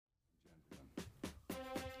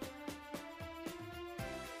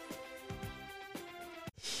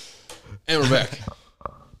And we're back.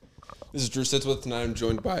 This is Drew Sitzwith, tonight I'm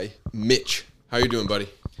joined by Mitch. How you doing, buddy?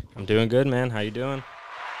 I'm doing good, man. How you doing?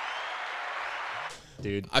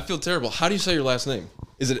 Dude. I feel terrible. How do you say your last name?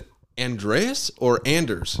 Is it Andreas or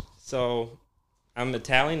Anders? So, I'm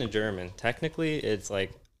Italian and German. Technically, it's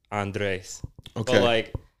like Andres. Okay. But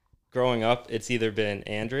like, growing up, it's either been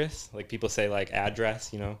Andres, like people say like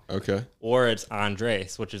address, you know? Okay. Or it's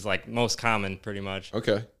Andres, which is like most common pretty much.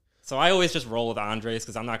 Okay. So I always just roll with Andres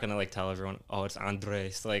because I'm not going to like tell everyone, oh, it's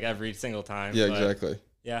Andres, like every single time. Yeah, but exactly.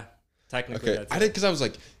 Yeah, technically Okay. I did because I was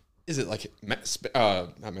like, is it like, not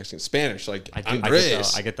Mexican, Spanish, like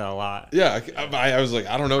Andres? I get that a lot. Yeah, I was like,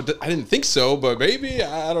 I don't know. I didn't think so, but maybe.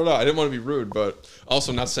 I don't know. I didn't want to be rude, but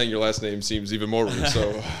also not saying your last name seems even more rude.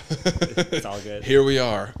 So It's all good. Here we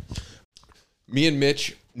are. Me and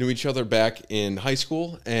Mitch knew each other back in high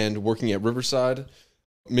school and working at Riverside.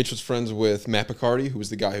 Mitch was friends with Matt Picardi, who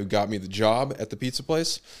was the guy who got me the job at the pizza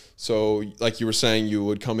place. So like you were saying, you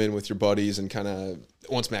would come in with your buddies and kind of,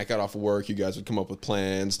 once Matt got off of work, you guys would come up with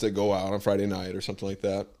plans to go out on Friday night or something like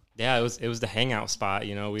that. Yeah, it was the hangout spot.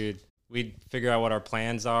 You know, we'd figure out what our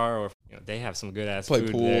plans are, or you know, they have some good ass Play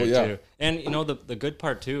food pool, there yeah. too. And you know, the good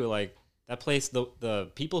part too, like that place,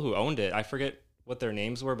 the people who owned it, I forget what their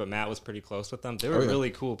names were, but Matt was pretty close with them. They were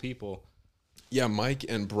really cool people. Yeah, Mike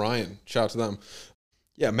and Brian. Shout out to them.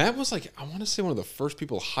 Yeah, Matt was like, I want to say one of the first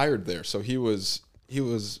people hired there. So it's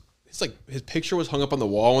like his picture was hung up on the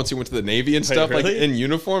wall once he went to the Navy and stuff, really? like in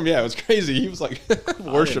uniform. Yeah, it was crazy. He was like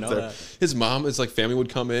worshipped there. That. His mom, his like family would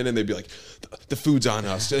come in and they'd be like, the food's on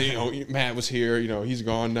us. You know, Matt was here, you know, he's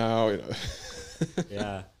gone now. You know.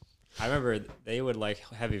 Yeah. I remember they would like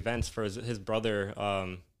have events for his brother.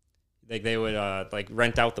 Like they would like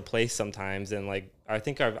rent out the place sometimes, and like I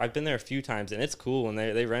think I've been there a few times, and it's cool when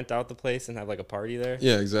they rent out the place and have like a party there.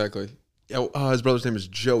 Yeah, exactly. Yeah, his brother's name is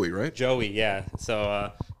Joey, right? Joey, yeah.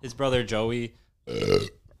 So his brother Joey.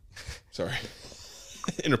 Sorry,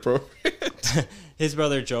 inappropriate. His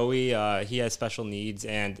brother Joey, he has special needs,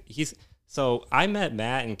 and so I met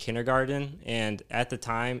Matt in kindergarten, and at the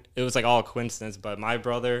time it was like all a coincidence. But my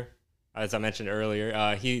brother, as I mentioned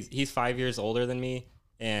earlier, he's 5 years older than me.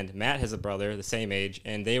 And Matt has a brother the same age,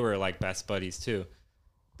 and they were like best buddies too.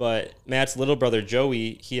 But Matt's little brother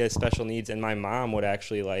Joey, he has special needs, and my mom would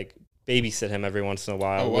actually like babysit him every once in a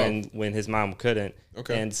while when his mom couldn't.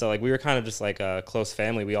 Okay. And so like we were kind of just like a close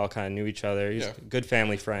family. We all kind of knew each other. He's a good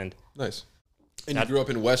family friend. Nice. And you grew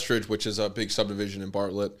up in Westridge, which is a big subdivision in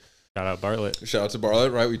Bartlett. Shout out Bartlett. Shout out to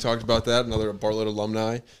Bartlett, right? We talked about that, another Bartlett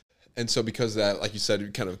alumni. And so because of that, like you said,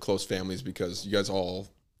 you're kind of close families because you guys all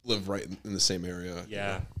live right in the same area.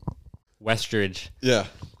 Yeah. Westridge. Yeah.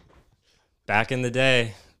 Back in the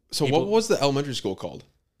day. So what was the elementary school called?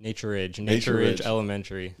 Nature Ridge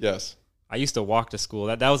Elementary. Yes. I used to walk to school.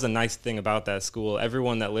 That was a nice thing about that school.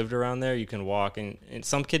 Everyone that lived around there, you can walk. And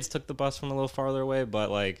some kids took the bus from a little farther away, but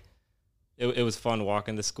like it was fun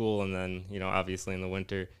walking to school. And then, you know, obviously in the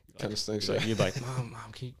winter, kind of stinks. You'd like, Mom,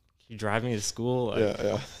 can you drive me to school? Like,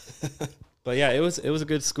 yeah. But yeah, it was a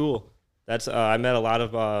good school. That's I met a lot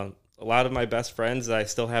of my best friends that I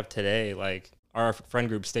still have today. Like our friend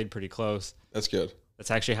group stayed pretty close. That's good.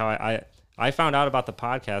 That's actually how I found out about the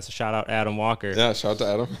podcast. Shout out Adam Walker. Yeah, shout out to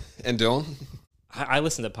Adam and Dylan. I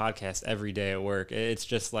listen to podcasts every day at work. It's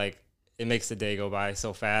just like it makes the day go by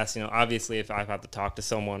so fast. You know, obviously if I have to talk to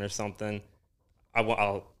someone or something,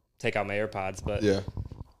 I'll take out my AirPods. But yeah.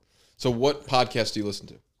 So what podcast do you listen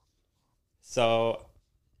to? So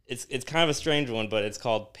it's kind of a strange one, but it's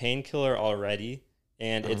called Painkiller Already,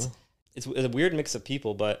 and it's a weird mix of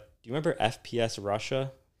people. But do you remember FPS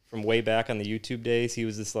Russia from way back on the YouTube days? He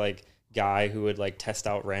was this like guy who would like test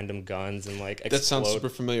out random guns and like explode. That sounds super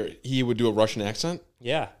familiar. He would do a Russian accent?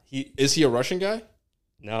 Yeah. Is he a Russian guy?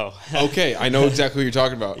 No. Okay, I know exactly who you're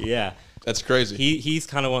talking about. Yeah. That's crazy. He's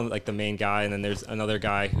kind of one like the main guy, and then there's another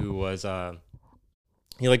guy who was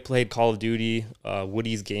he like played Call of Duty,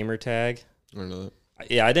 Woody's Gamer Tag. I don't know that.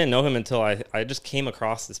 Yeah, I didn't know him until I just came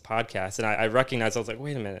across this podcast, and I recognized, I was like,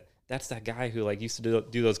 wait a minute, that's that guy who like used to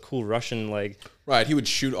do those cool Russian like. Right, he would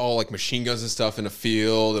shoot all like machine guns and stuff in a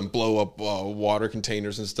field and blow up water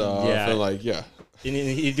containers and stuff. Yeah, and like and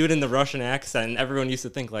he'd do it in the Russian accent, and everyone used to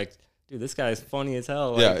think like, dude, this guy is funny as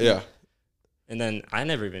hell. Like, yeah. And then I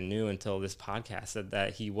never even knew until this podcast said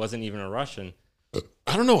that he wasn't even a Russian.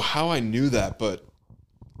 I don't know how I knew that, but.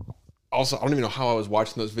 Also, I don't even know how I was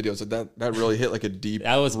watching those videos. That really hit like a deep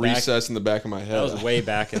recess in the back of my head. That was way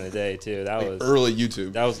back in the day too. That was early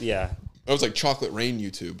YouTube. That was like Chocolate Rain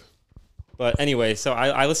YouTube. But anyway, so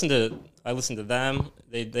I listen to them.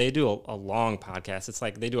 They do a long podcast. It's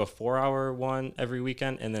like they do a 4-hour one every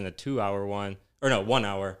weekend and then a 2-hour one, or no, 1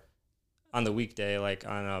 hour on the weekday, like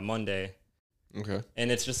on a Monday. Okay.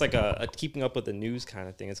 And it's just like a keeping up with the news kind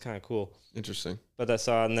of thing. It's kind of cool. Interesting. But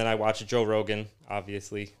and then I watch Joe Rogan,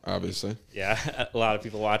 obviously. Obviously. Yeah, a lot of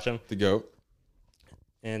people watch him. The GOAT.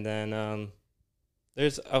 And then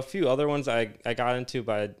there's a few other ones I got into,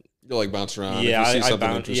 but You'll like bounce around. yeah, if you see I something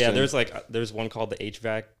bounce. interesting. Yeah, there's one called the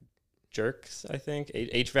HVAC jerks, I think.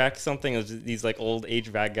 HVAC something. It was these like old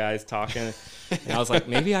HVAC guys talking. And I was like,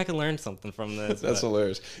 maybe I can learn something from this. That's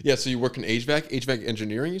hilarious. Yeah, so you work in HVAC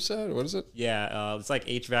engineering, you said? What is it? Yeah, it's like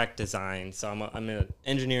HVAC design. So I'm an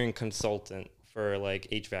engineering consultant for like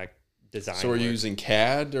HVAC design. So are you using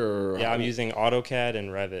CAD or? Yeah, I'm using AutoCAD and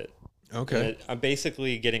Revit. Okay. I'm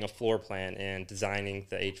basically getting a floor plan and designing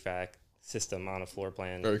the HVAC system on a floor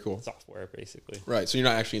plan. Very cool. Software, basically. Right, so you're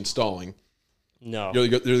not actually installing. No.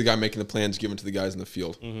 You're the guy making the plans given to the guys in the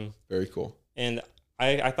field. Mm-hmm. Very cool. And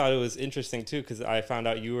I thought it was interesting, too, because I found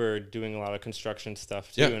out you were doing a lot of construction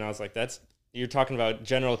stuff, too. Yeah. And I was like, you're talking about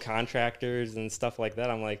general contractors and stuff like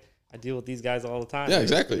that. I'm like, I deal with these guys all the time. Yeah,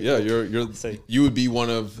 exactly. Yeah, you would be one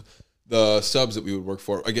of the subs that we would work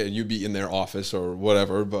for. Again, you'd be in their office or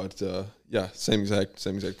whatever, but yeah, same exact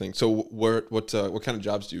thing. So what kind of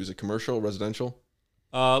jobs do you? Is it commercial, residential?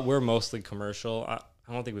 We're mostly commercial. I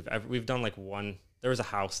don't think we've done like one. There was a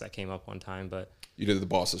house that came up one time, but You did the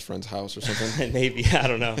boss's friend's house or something? maybe, I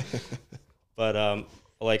don't know. But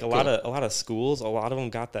like a lot of schools, a lot of them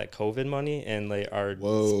got that COVID money and they are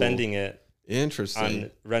spending it Interesting.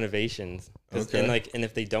 on renovations. Okay. And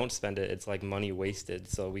if they don't spend it, it's like money wasted.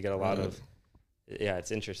 So we get a lot of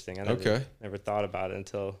it's interesting. I never thought about it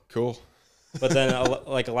until Cool. But then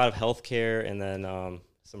like a lot of healthcare and then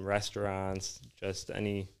some restaurants,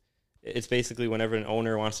 it's basically whenever an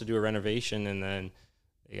owner wants to do a renovation and then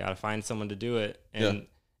they got to find someone to do it. And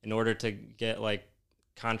in order to get like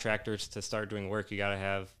contractors to start doing work, you got to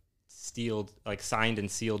have signed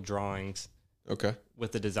and sealed drawings. Okay.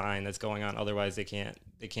 With the design that's going on. Otherwise they can't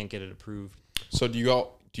get it approved. So do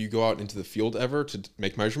you go out into the field ever to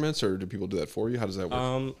make measurements, or do people do that for you? How does that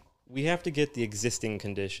work? We have to get the existing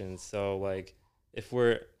conditions. So like if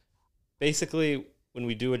we're basically when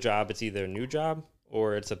we do a job, it's either a new job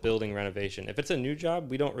or it's a building renovation. If it's a new job,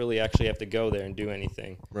 we don't really actually have to go there and do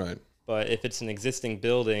anything. Right. But if it's an existing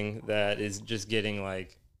building that is just getting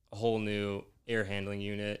like a whole new air handling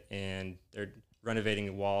unit and they're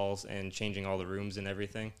renovating walls and changing all the rooms and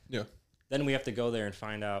everything. Yeah. Then we have to go there and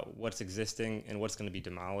find out what's existing and what's going to be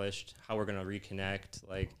demolished, how we're going to reconnect,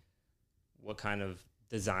 like what kind of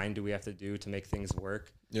design do we have to do to make things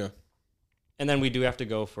work. Yeah. And then we do have to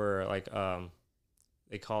go for like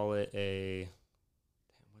they call it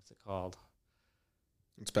what's it called?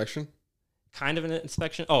 Inspection? Kind of an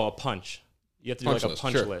inspection. Oh, a punch. You have to do like a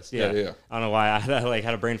punch list. Yeah. I don't know why I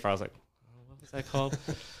had a brain fart. I was like, what was that called?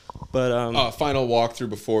 But final walkthrough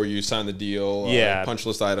before you sign the deal. Yeah. Punch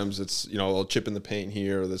list items. It's a chip in the paint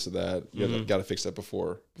here or this or that. You got to fix that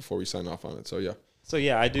before we sign off on it. So yeah. So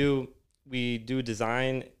yeah, we do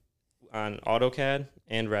design on AutoCAD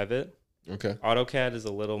and Revit. Okay. AutoCAD is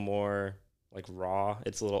a little more like raw.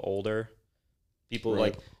 It's a little older. People.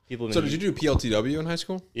 So did you do PLTW in high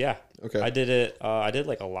school? Yeah. Okay. I did it. I did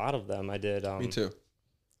like a lot of them. I did. Me too.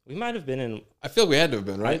 We might have been in. I feel we had to have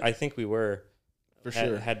been, right? I think we were. For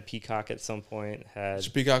sure. Had Peacock at some point.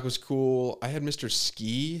 Mr. Peacock was cool. I had Mr.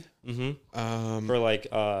 Ski. Mm-hmm. For like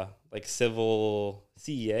civil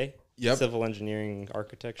CEA. Yep. Civil engineering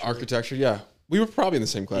architecture. Architecture, yeah. We were probably in the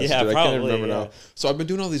same class. Yeah, dude. probably. I can't remember now. So I've been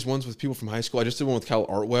doing all these ones with people from high school. I just did one with Cal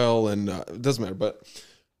Artwell, and it doesn't matter. But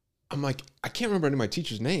I'm like, I can't remember any of my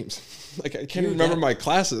teachers' names. Like, I can't even remember my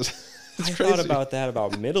classes. It's crazy. Thought about that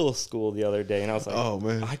about middle school the other day, and I was like, oh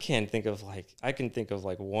man, I can think of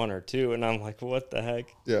like one or two, and I'm like, what the heck?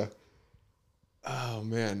 Yeah. Oh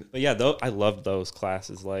man. But yeah, I loved those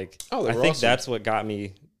classes. Like, I think that's what got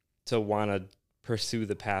me to want to pursue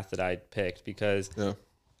the path that I picked, because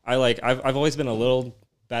I've always been a little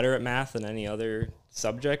better at math than any other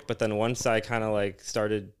subject, but then once I kind of like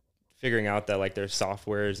started figuring out that like there's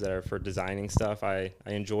softwares that are for designing stuff, I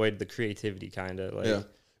enjoyed the creativity kind of like. Yeah.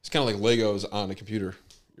 It's kind of like Legos on a computer.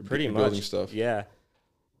 You're pretty much building stuff. Yeah.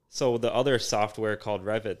 So the other software called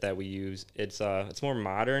Revit that we use, it's more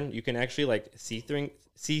modern. You can actually like see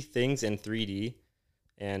things in 3D,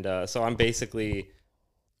 and so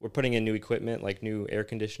we're putting in new equipment like new air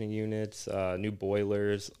conditioning units, new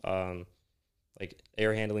boilers, like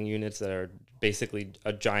air handling units that are basically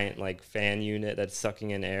a giant like fan unit that's sucking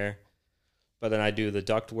in air. But then I do the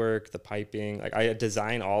duct work, the piping. Like I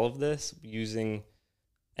design all of this using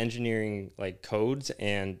engineering like codes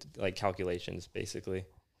and like calculations basically.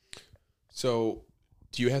 So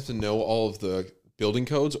do you have to know all of the building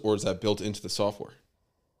codes, or is that built into the software?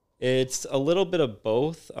 It's a little bit of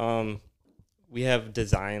both. we have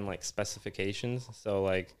design like specifications. So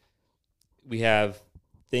like we have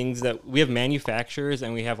things that we have manufacturers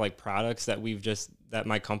and we have like products that that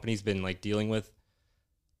my company's been like dealing with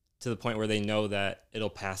to the point where they know that it'll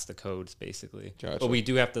pass the codes basically. Gotcha. But we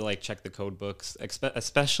do have to like check the code books,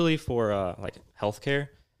 especially for like healthcare.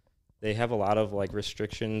 They have a lot of like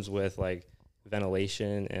restrictions with like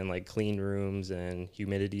ventilation and like clean rooms and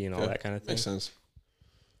humidity and all that kind of thing. Makes sense.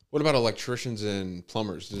 What about electricians and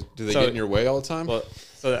plumbers? Do they get in your way all the time? Well,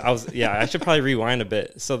 I should probably rewind a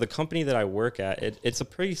bit. So the company that I work at, it's a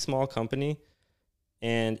pretty small company,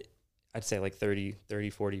 and I'd say like 30,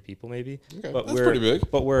 40 people maybe. Okay, that's pretty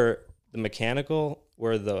big. But we're the mechanical,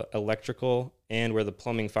 we're the electrical, and we're the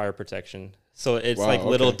plumbing fire protection. So it's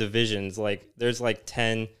little divisions. Like there's like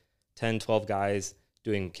 10, 12 guys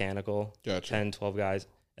doing mechanical, gotcha. 10, 12 guys,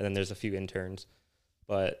 and then there's a few interns.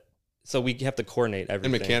 But so we have to coordinate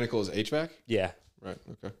everything. And mechanical is HVAC? Yeah. Right,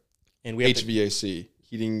 okay. And we have HVAC,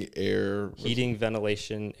 heating,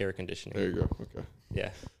 ventilation, air conditioning. There you go, okay. Yeah.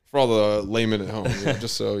 For all the laymen at home,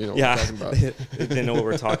 just so you know what we're talking about. They didn't know what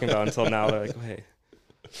we're talking about until now. They're like, oh, hey.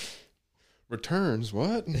 Returns,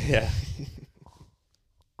 what? Yeah.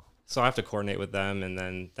 So I have to coordinate with them, and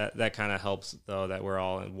then that kind of helps, though, that we're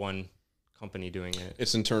all in one company doing it.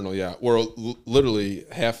 It's internal, yeah. Or literally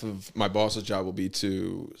half of my boss's job will be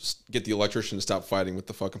to get the electrician to stop fighting with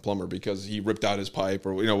the fucking plumber because he ripped out his pipe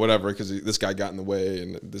or whatever because this guy got in the way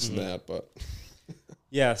and this and that. But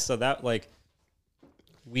yeah, so that like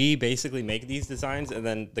we basically make these designs, and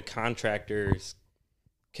then the contractors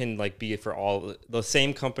can like be for all the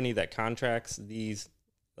same company that contracts these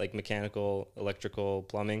like mechanical, electrical,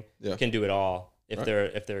 plumbing can do it all. If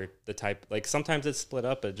they're the type, like sometimes it's split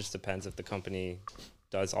up. It just depends if the company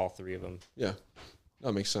does all three of them. Yeah,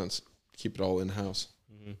 that makes sense. Keep it all in house.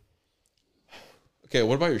 Mm-hmm. Okay,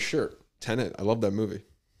 what about your shirt? Tenet. I love that movie.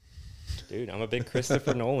 Dude, I'm a big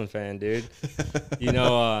Christopher Nolan fan, dude. You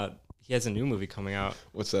know, he has a new movie coming out.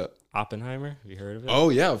 What's that? Oppenheimer. Have you heard of it? Oh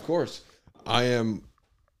yeah, of course. I am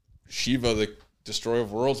Shiva, the destroyer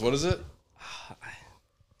of worlds. What is it?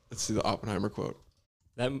 Let's see the Oppenheimer quote.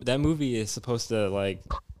 That movie is supposed to like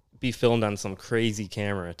be filmed on some crazy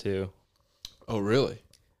camera too. Oh, really?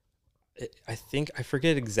 I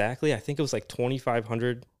forget exactly. I think it was like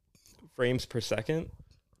 2,500 frames per second.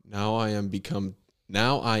 Now I am become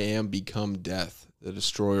death, the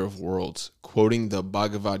destroyer of worlds, quoting the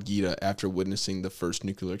Bhagavad Gita after witnessing the first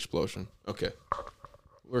nuclear explosion. Okay,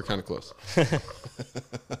 we're kind of close.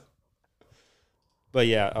 But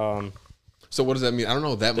yeah. So what does that mean? I don't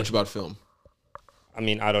know that much about film. I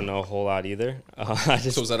mean, I don't know a whole lot either.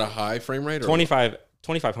 So is that a high frame rate? Or?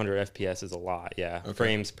 2,500 FPS is a lot, yeah. Okay.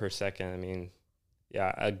 Frames per second. I mean,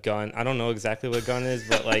 yeah, a gun. I don't know exactly what a gun is,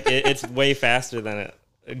 but like it's way faster than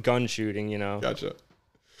a gun shooting, you know. Gotcha.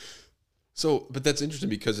 So, but that's interesting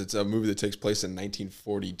because it's a movie that takes place in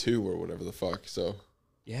 1942 or whatever the fuck. So.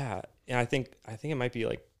 Yeah, I think it might be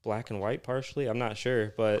like black and white partially. I'm not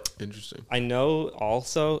sure, but interesting. I know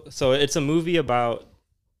also. So it's a movie about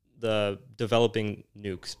the developing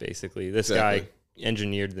nukes, basically. This guy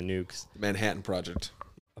engineered the nukes. Manhattan Project.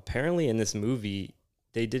 Apparently in this movie,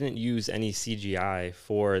 they didn't use any CGI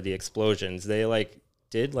for the explosions. They like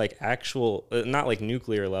did like actual, not like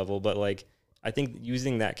nuclear level, but like I think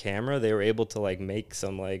using that camera, they were able to like make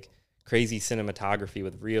some like crazy cinematography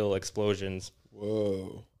with real explosions.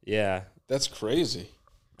 Whoa. Yeah. That's crazy.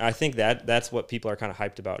 I think that's what people are kind of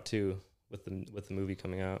hyped about too. With the movie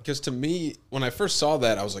coming out, because to me, when I first saw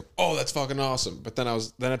that, I was like, "Oh, that's fucking awesome!" But then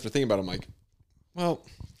after thinking about it, I'm like, "Well,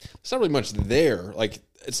 there's not really much there. Like,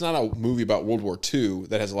 it's not a movie about World War II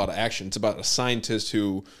that has a lot of action. It's about a scientist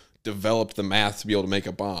who developed the math to be able to make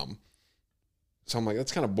a bomb." So I'm like,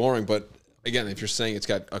 that's kind of boring. But again, if you're saying it's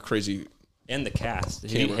got a crazy and the cast,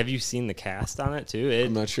 have you seen the cast on it too?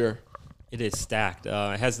 I'm not sure. It is stacked.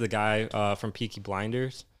 It has the guy from Peaky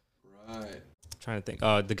Blinders. Right. Trying to think.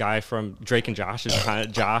 The guy from Drake and Josh is kind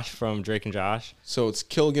of Josh from Drake and Josh. So it's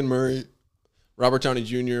Killian Murray, Robert Downey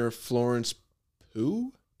Jr., Florence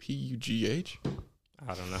Pugh, P-U-G-H.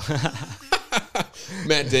 I don't know.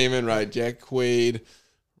 Matt Damon, right? Jack Quaid,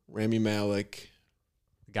 Rami Malek,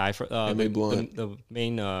 the guy from the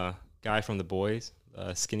main guy from The Boys,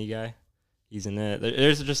 skinny guy. He's in it.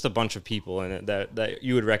 There's just a bunch of people in it that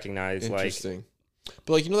you would recognize. Interesting.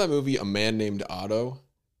 But like, you know that movie A Man Named Otto?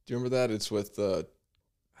 Do you remember that? It's with I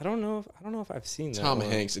don't know if I've seen that. Tom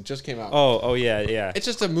Hanks. It just came out. Oh yeah. It's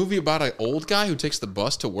just a movie about an old guy who takes the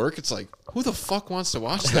bus to work. It's like, who the fuck wants to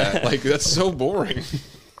watch that? Like, that's so boring.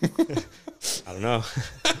 I don't know.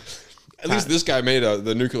 At least this guy made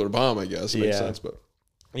the nuclear bomb, I guess. It makes sense, but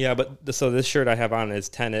Yeah, but so this shirt I have on is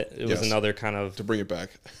Tenet. It was Yes. another kind of To bring it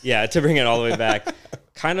back. yeah, to bring it all the way back.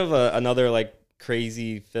 Kind of another like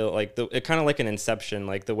crazy film, like it kind of like an Inception.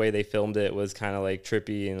 Like the way they filmed it was kind of like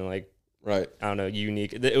trippy and like Right. I don't know,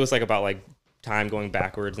 unique. It was like about like time going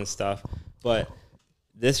backwards and stuff. But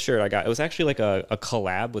this shirt I got, it was actually like a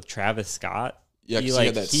collab with Travis Scott. Yeah, 'cause he he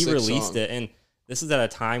had that he sick released song. it, and this is at a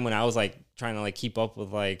time when I was like trying to like keep up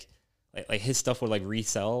with like his stuff would like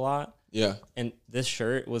resell a lot. Yeah. And this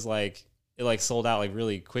shirt was like it like sold out like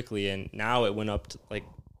really quickly, and now it went up to like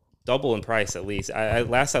double in price at least. I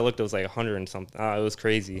last I looked, it was like 100 and something. It was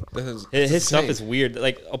crazy. His stuff is weird.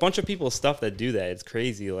 Like a bunch of people's stuff that do that, it's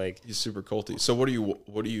crazy. Like he's super culty. So what are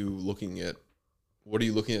you looking at? What are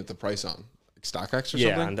you looking at the price on? Like StockX or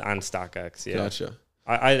something? Yeah, on StockX. Yeah, Gotcha.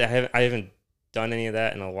 I haven't done any of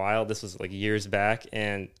that in a while. This was like years back,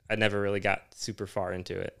 and I never really got super far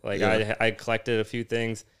into it. Like Yeah. I collected a few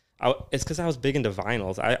things. It's because I was big into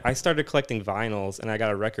vinyls. I started collecting vinyls, and I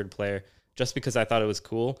got a record player just because I thought it was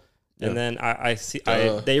cool. Yeah. And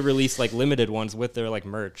then they released like limited ones with their like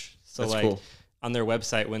merch. So That's like cool. on their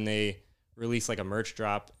website when they release like a merch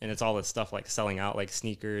drop, and it's all this stuff like selling out, like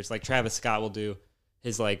sneakers. Like Travis Scott will do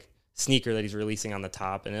his like sneaker that he's releasing on the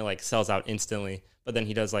top, and it like sells out instantly. But then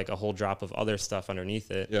he does like a whole drop of other stuff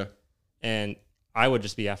underneath it. Yeah. And I would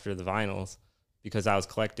just be after the vinyls because I was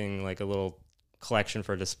collecting like a little collection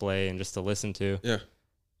for display and just to listen to. Yeah.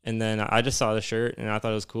 And then I just saw the shirt and I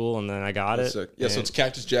thought it was cool, and then I got That's it. sick. Yeah, so it's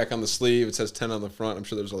Cactus Jack on the sleeve. It says 10 on the front. I'm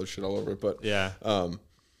sure there's other shit all over it, but yeah.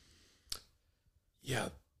 Yeah.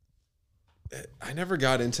 I never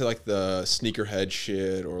got into like the sneakerhead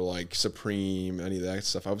shit or like Supreme, any of that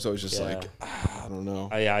stuff. I was always just like, I don't know.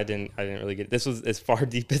 I didn't really get it. This was as far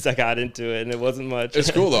deep as I got into it, and it wasn't much.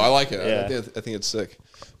 It's cool though. I like it. Yeah. I think it's sick.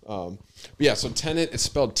 But yeah, so Tenet, it's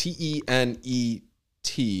spelled Tenet.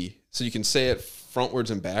 So you can say it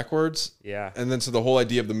frontwards and backwards. Yeah. And then so the whole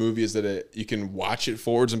idea of the movie is that you can watch it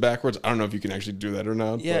forwards and backwards. I don't know if you can actually do that or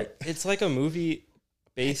not. Yeah, but it's like a movie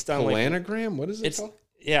based on like Palindromes? What is it called?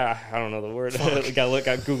 yeah, I don't know the word.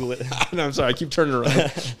 I Google it. No, I'm sorry. I keep turning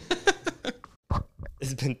around.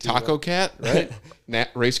 It's been too Taco long. Cat, right?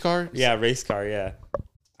 Race car? Yeah, race car. Yeah,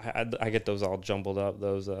 I get those all jumbled up.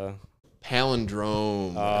 Those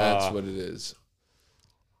Palindrome. That's what it is.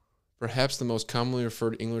 Perhaps the most commonly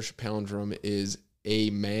referred English palindrome is a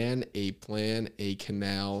man, a plan, a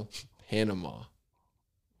canal, Panama.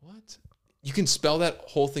 What? You can spell that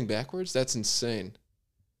whole thing backwards? That's insane.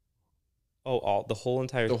 the whole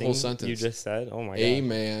entire The thing whole sentence. you just said. Oh my A god.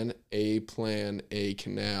 man, a plan, a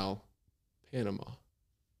canal, Panama.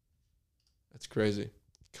 That's crazy.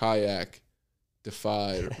 Kayak,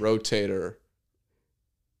 defy, rotator,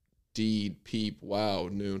 deed, peep, wow,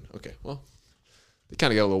 noon. Okay, well, they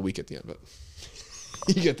kind of got a little weak at the end, but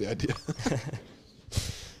you get the idea.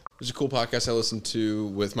 There's a cool podcast I listen to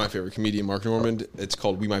with my favorite comedian, Mark Normand. It's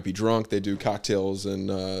called We Might Be Drunk. They do cocktails and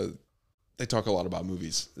they talk a lot about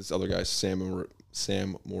movies. This other guy,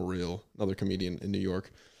 Sam Morrill, another comedian in New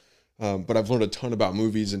York. But I've learned a ton about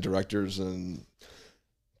movies and directors and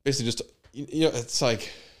basically just, it's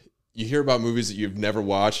like you hear about movies that you've never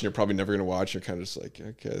watched and you're probably never going to watch. You're kind of just like,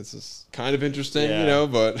 okay, this is kind of interesting,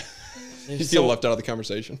 but you feel left out of the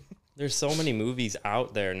conversation. There's so many movies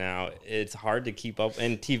out there now. It's hard to keep up,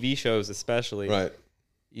 and TV shows especially. Right.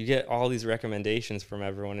 You get all these recommendations from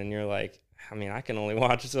everyone, and you're like, I mean, I can only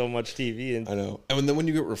watch so much TV. And I know. And then when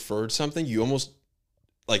you get referred something, you almost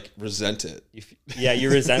like resent it. You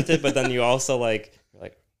resent it, but then you also like,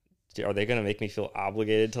 are they going to make me feel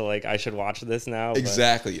obligated to like, I should watch this now?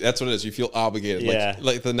 Exactly. That's what it is. You feel obligated. Yeah.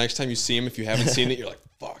 Like the next time you see him, if you haven't seen it, you're like,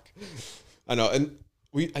 fuck. I know. And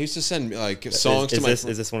I used to send like songs to my Is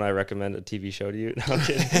this when I recommend a TV show to you? No, I'm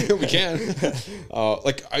kidding. We can.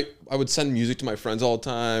 Like I would send music to my friends all the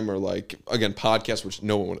time, or like, again, podcasts, which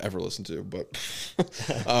no one would ever listen to, but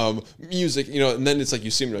music, and then it's like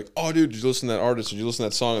you see them, you're like, oh, dude, did you listen to that artist? Did you listen to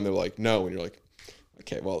that song? And they're like, no. And you're like,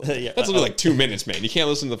 okay, well, that's only like 2 minutes, man. You can't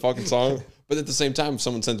listen to the fucking song. But at the same time, if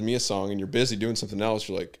someone sends me a song and you're busy doing something else,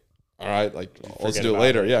 you're like, all right, like, let's do it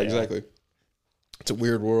later. Yeah, exactly. It's a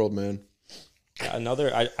weird world, man.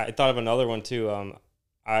 I thought of another one too.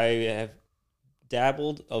 I have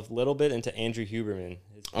dabbled a little bit into Andrew Huberman.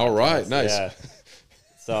 All right, nice. Yeah.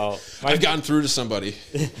 So I've gotten through to somebody.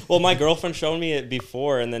 Well, my girlfriend showed me it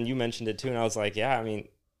before, and then you mentioned it too, and I was like, yeah, I mean,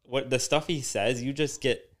 what the stuff he says, you just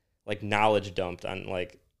get like knowledge dumped on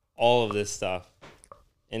like all of this stuff,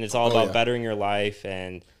 and it's all about bettering your life,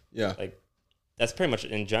 and like that's pretty much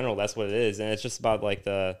in general that's what it is, and it's just about like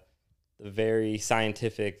the very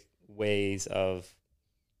scientific ways of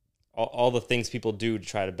all the things people do to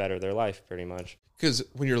try to better their life, pretty much. Because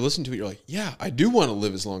when you're listening to it, you're like, yeah, I do want to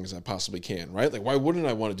live as long as I possibly can, right? Like, why wouldn't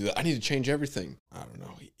I want to do that? I need to change everything. I don't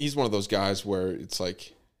know. He's one of those guys where it's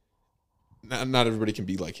like, not everybody can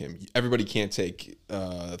be like him. Everybody can't take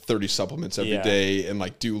 30 supplements every day and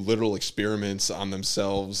like do literal experiments on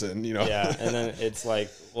themselves, and Yeah, and then it's like,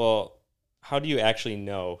 well, how do you actually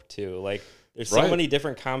know too? Like, there's so many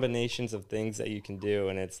different combinations of things that you can do,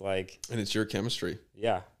 and it's like, and it's your chemistry.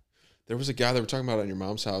 Yeah. There was a guy that we're talking about at your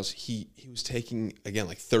mom's house. He was taking, again,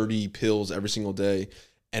 like 30 pills every single day,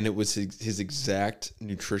 and it was his exact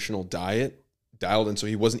nutritional diet dialed in. So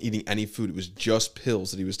he wasn't eating any food. It was just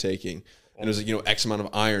pills that he was taking. And it was like, X amount of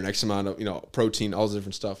iron, X amount of, protein, all this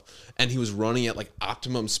different stuff. And he was running at like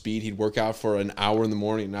optimum speed. He'd work out for an hour in the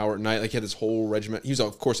morning, an hour at night. Like, he had this whole regimen. He was,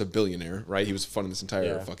 of course, a billionaire, right? He was funding this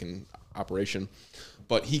entire fucking operation.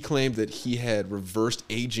 But he claimed that he had reversed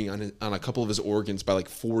aging on a couple of his organs by like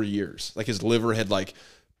 4 years. Like, his liver had like,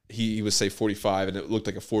 he was say 45, and it looked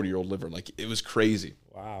like a 40-year-old liver. Like, it was crazy.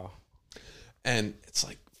 Wow. And it's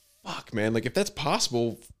like, fuck, man. Like, if that's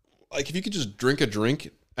possible, like, if you could just drink a drink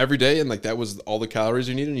every day and like that was all the calories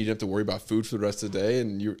you needed, and you didn't have to worry about food for the rest of the day,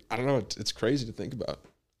 and I don't know, it's crazy to think about.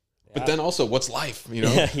 Yeah. But then also, what's life,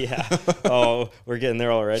 Yeah. Oh, we're getting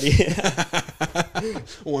there already.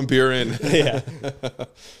 One beer in. Yeah.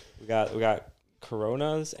 We got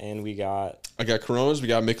Coronas, and I got Coronas, we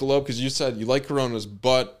got Michelob, because you said you like Coronas,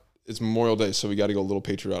 but it's Memorial Day, so we got to go a little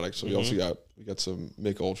patriotic. So we also got some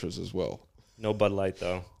Mich Ultras as well. No Bud Light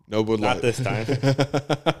though. No Bud Light. Not this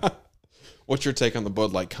time. What's your take on the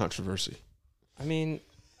Bud Light controversy? I mean,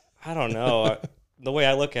 I don't know. The way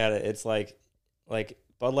I look at it, it's like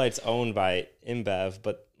Bud Light's owned by InBev,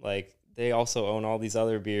 but like they also own all these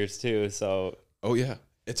other beers too. So yeah,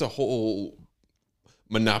 it's a whole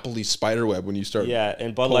monopoly spiderweb when you start. Yeah,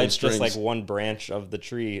 and Bud Light's just like one branch of the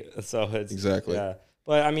tree. So it's exactly. Yeah,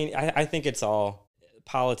 but I mean, I think it's all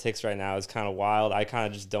politics right now is kind of wild. I kind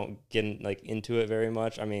of just don't get into it very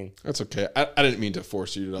much. I mean, that's okay. I didn't mean to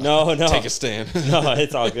force you to no take a stand. No,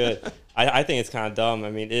 it's all good. I think it's kind of dumb.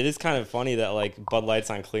 I mean, it is kind of funny that like Bud Light's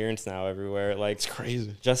on clearance now everywhere. Like, it's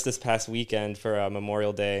crazy. Just this past weekend for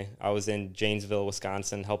Memorial Day, I was in Janesville,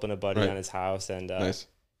 Wisconsin, helping a buddy on his house, and nice.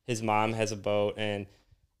 His mom has a boat, and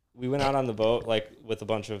we went out on the boat like with a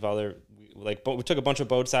bunch of other. We took a bunch of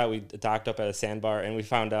boats out. We docked up at a sandbar, and we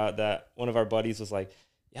found out that one of our buddies was like,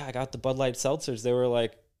 "Yeah, I got the Bud Light seltzers. They were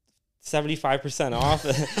like 75% off."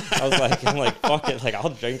 I'm like, fuck it. Like, I'll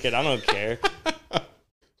drink it. I don't care.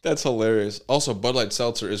 That's hilarious. Also, Bud Light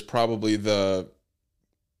seltzer is probably the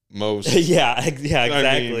most. yeah, exactly.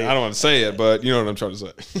 I mean, I don't want to say it, but you know what I'm trying to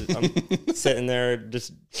say. I'm sitting there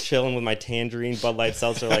just chilling with my tangerine Bud Light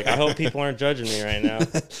seltzer. Like, I hope people aren't judging me right now.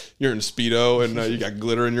 You're in Speedo and you got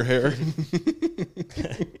glitter in your hair.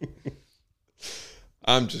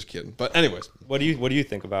 I'm just kidding. But anyways, what do you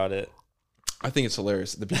think about it? I think it's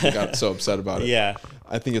hilarious that people got so upset about it. Yeah.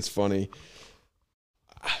 I think it's funny.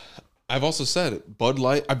 I've also said it. Bud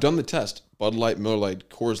Light, I've done the test. Bud Light, Miller Light,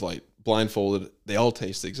 Coors Light, blindfolded, they all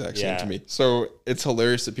taste the exact same to me. So it's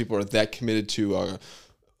hilarious that people are that committed to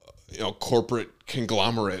corporate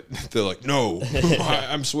conglomerate. They're like, no,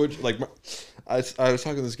 I'm switching. Like, I was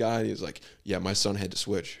talking to this guy, and he was like, yeah, my son had to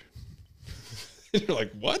switch. And you're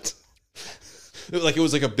like, what? Like, it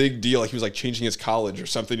was like a big deal. Like, he was like changing his college or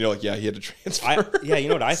something. You're like, yeah, he had to transfer. You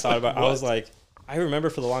know what I thought about? I was like, I remember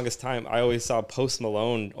for the longest time, I always saw Post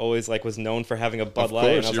Malone always like was known for having a Bud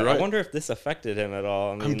Light. And I was like, I wonder if this affected him at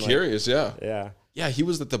all. I mean, I'm curious, yeah. Yeah. Yeah, he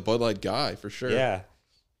was the Bud Light guy for sure. Yeah.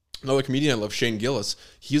 Another comedian I love, Shane Gillis,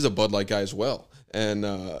 he's a Bud Light guy as well. And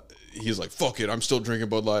he's like, fuck it, I'm still drinking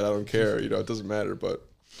Bud Light. I don't care. It doesn't matter. But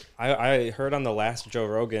I heard on the last Joe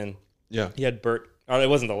Rogan, he had Bert. Oh, it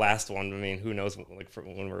wasn't the last one. I mean, who knows? Like,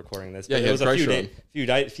 when we're recording this, yeah, but it was a few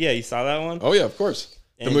days. Yeah, you saw that one? Oh yeah, of course.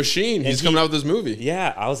 The Machine. He's coming out with this movie.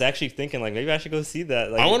 Yeah, I was actually thinking like maybe I should go see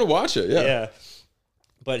that. Like, I want to watch it. Yeah. Yeah.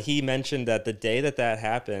 But he mentioned that the day that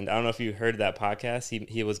happened, I don't know if you heard that podcast.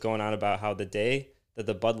 He was going on about how the day that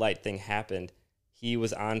the Bud Light thing happened, he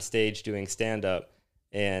was on stage doing stand up,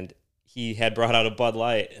 and he had brought out a Bud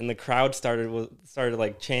Light, and the crowd started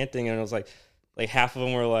like chanting, and it was like half of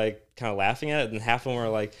them were like kind of laughing at it, and half of them were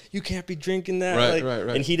like, "You can't be drinking that."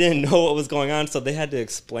 Right. And he didn't know what was going on, so they had to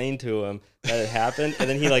explain to him that it happened, and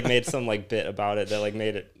then he like made some like bit about it that like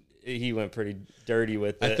made it. He went pretty dirty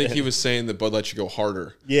with it. I think he was saying that Bud Light should go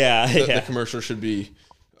harder. Yeah, the commercial should be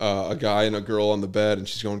a guy and a girl on the bed, and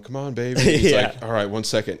she's going, "Come on, baby." And he's like, "All right, 1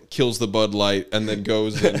 second." Kills the Bud Light, and then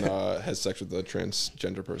goes and has sex with a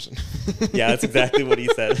transgender person. Yeah, that's exactly what he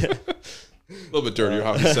said. A little bit dirtier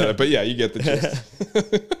how he said it, but yeah, you get the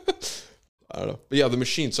gist. I don't know. But yeah, The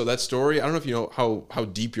Machine. So that story, I don't know if you know how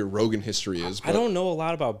deep your Rogan history is. But I don't know a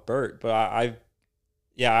lot about Bert, but I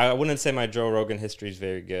wouldn't say my Joe Rogan history is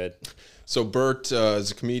very good. So Bert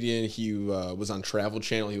is a comedian. He was on Travel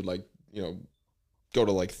Channel. He would like, go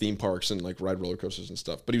to like theme parks and like ride roller coasters and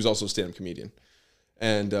stuff. But he was also a stand-up comedian.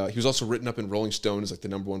 And he was also written up in Rolling Stone as like the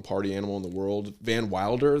 #1 party animal in the world. Van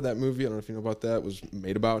Wilder, that movie, I don't know if you know about that, was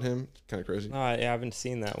made about him. Kind of crazy. No, I haven't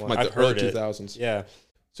seen that one. Like I've the early heard 2000s. Yeah.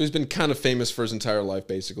 So he's been kind of famous for his entire life,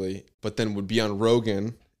 basically. But then would be on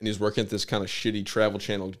Rogan, and he's working at this kind of shitty Travel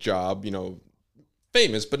Channel job,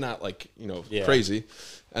 famous, but not like, crazy.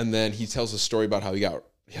 And then he tells a story about how he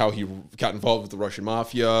got involved with the Russian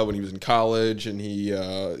mafia when he was in college, and he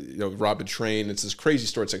robbed a train. It's this crazy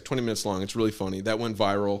story. It's like 20 minutes long. It's really funny. That went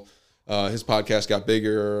viral. His podcast got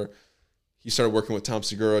bigger. He started working with Tom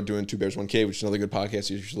Segura doing Two Bears, One Cave, which is another good podcast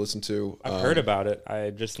you should listen to. I've heard about it. I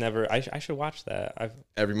just never. I should watch that.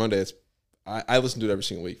 Every Monday, I listen to it every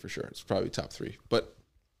single week for sure. It's probably top 3. But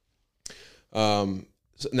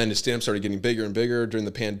and then his stand-up started getting bigger and bigger. During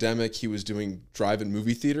the pandemic, he was doing drive-in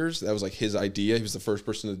movie theaters. That was like his idea. He was the first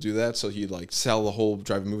person to do that. So he'd like sell the whole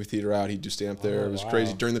drive-in movie theater out. He'd do stand-up there. It was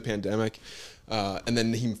crazy during the pandemic. And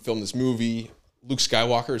then he filmed this movie. Luke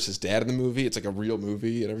Skywalker is his dad in the movie. It's like a real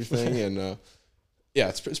movie and everything. And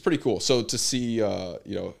it's pretty cool. So to see,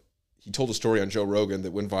 he told a story on Joe Rogan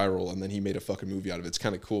that went viral, and then he made a fucking movie out of it. It's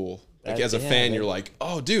kind of cool. Like as a fan, you're like,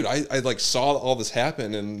 oh, dude, I like saw all this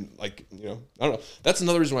happen, and like, I don't know. That's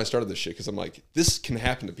another reason why I started this shit, because I'm like, this can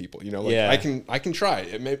happen to people. I can try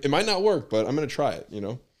it. It might not work, but I'm gonna try it.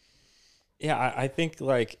 Yeah, I think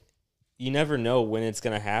like you never know when it's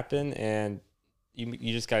gonna happen, and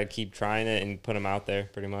you just gotta keep trying it and put them out there.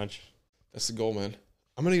 Pretty much. That's the goal, man.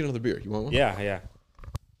 I'm gonna get another beer. You want one? Yeah.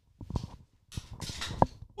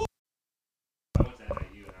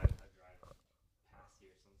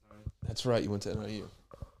 That's right. You went to NIU.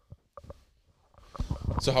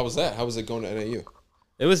 So how was that? How was it going to NIU?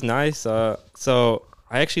 It was nice. So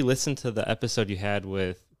I actually listened to the episode you had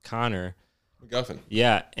with Connor McGuffin.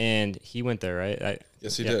 Yeah, and he went there, right?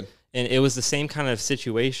 Yes, he did. And it was the same kind of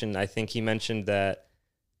situation. I think he mentioned that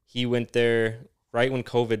he went there right when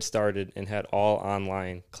COVID started and had all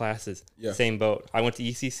online classes. Yeah. Same boat. I went to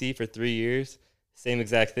ECC for 3 years. Same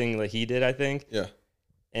exact thing that he did, I think. Yeah.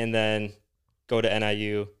 And then go to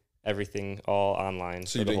NIU. Everything all online.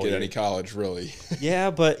 So you didn't get any college, really?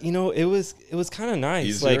 Yeah, but it was kind of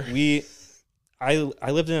nice. Easier? Like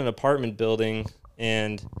I lived in an apartment building,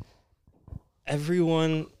 and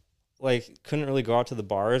everyone like couldn't really go out to the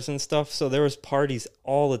bars and stuff. So there was parties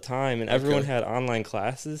all the time, and everyone had online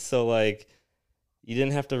classes. So like you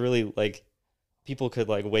didn't have to really like. People could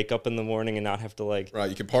like wake up in the morning and not have to like.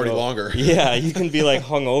 Right, you can party longer. Yeah, you can be like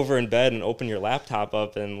hung over in bed and open your laptop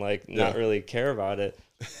up and like not really care about it.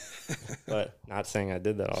 But not saying I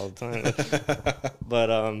did that all the time.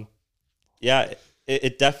 But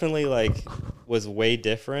it definitely like was way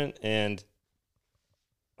different, and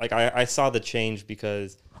like I saw the change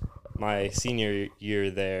because my senior year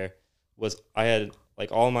there I had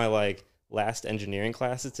like all my like last engineering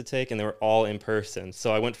classes to take, and they were all in person.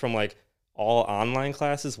 So I went from like all online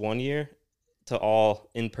classes one year to all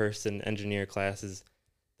in-person engineer classes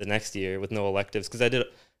the next year with no electives, because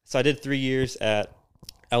I did 3 years at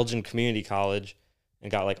Elgin Community College and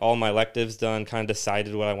got like all my electives done, kind of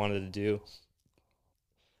decided what I wanted to do.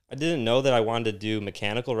 I didn't know that I wanted to do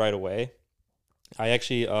mechanical right away. I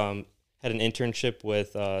actually had an internship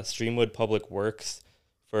with Streamwood Public Works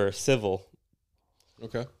for civil.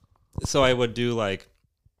 Okay. So I would do like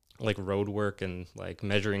road work and like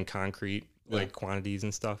measuring concrete like quantities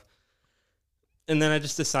and stuff. And then I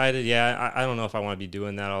just decided, I don't know if I want to be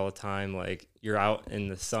doing that all the time. Like you're out in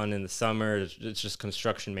the sun in the summer. It's just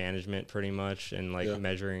construction management pretty much, and like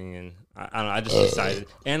measuring. And I don't know. I just decided,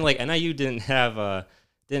 and like NIU didn't have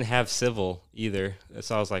civil either.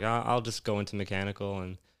 So I was like, I'll just go into mechanical.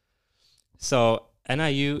 And so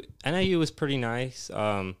NIU was pretty nice.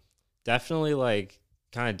 Definitely like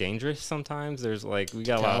kind of dangerous sometimes. There's like we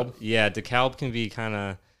got DeKalb. A lot. DeKalb can be kind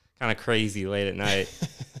of crazy late at night.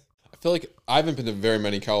 I feel like I haven't been to very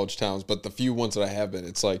many college towns, but the few ones that I have been,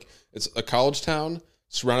 it's like it's a college town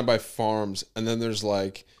surrounded by farms, and then there's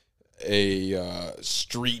like a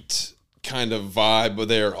street kind of vibe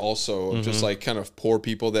there also, just like kind of poor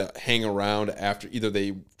people that hang around after either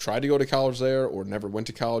they tried to go to college there or never went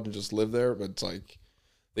to college and just live there, but it's like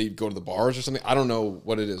they go to the bars or something. I don't know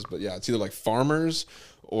what it is, but yeah, it's either like farmers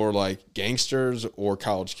or like gangsters or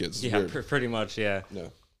college kids. It's weird. Pretty much, yeah.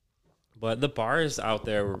 But the bars out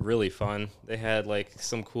there were really fun. They had like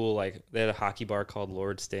some cool, like they had a hockey bar called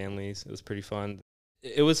Lord Stanley's. It was pretty fun.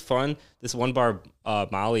 it was fun. This one bar,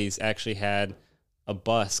 Molly's, actually had a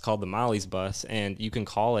bus called the Molly's bus, and you can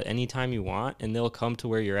call it anytime you want, and they'll come to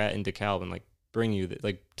where you're at in DeKalb and like bring you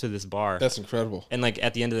like to this bar. That's incredible. And like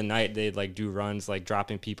at the end of the night, they'd like do runs like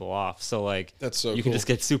dropping people off. So like that's so you can just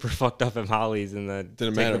get super fucked up at Molly's and then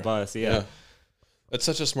take the bus. Yeah. That's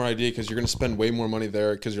such a smart idea because you're going to spend way more money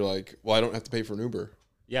there because you're like, well, I don't have to pay for an Uber.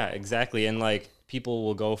 Yeah, exactly. And like people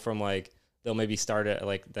will go from like, they'll maybe start at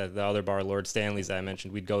like the other bar, Lord Stanley's that I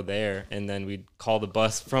mentioned. We'd go there and then we'd call the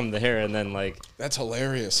bus from there and then like. That's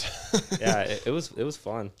hilarious. Yeah, it was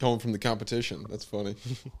fun. Going from the competition. That's funny.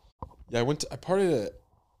 Yeah, I partied at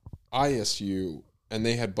ISU and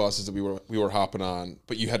they had buses that we were hopping on,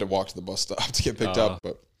 but you had to walk to the bus stop to get picked up,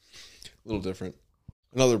 but a little different.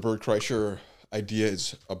 Another Bert Kreischer idea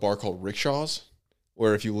is a bar called Rickshaws,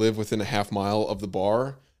 where if you live within a half mile of the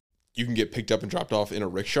bar, you can get picked up and dropped off in a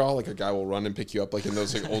rickshaw. Like a guy will run and pick you up, like in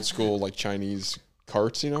those like old school like Chinese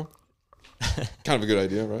carts, you know. Kind of a good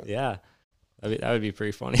idea, right? Yeah, that would be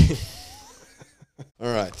pretty funny.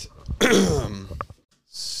 All right.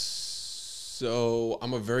 So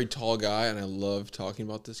I'm a very tall guy, and I love talking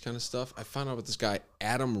about this kind of stuff. I found out about this guy,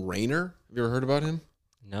 Adam Rayner. Have you ever heard about him?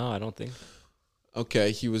 No, I don't think.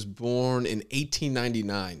 Okay, he was born in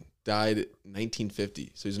 1899, died in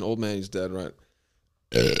 1950. So he's an old man. He's dead, right?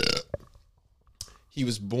 He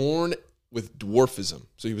was born with dwarfism,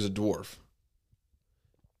 so he was a dwarf.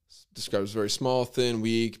 Described as very small, thin,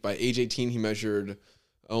 weak. By age 18, he measured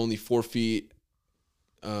only 4 feet.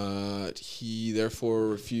 He therefore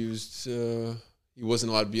refused. He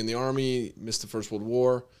wasn't allowed to be in the army. Missed the First World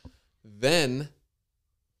War. Then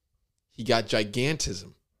he got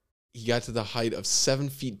gigantism. He got to the height of 7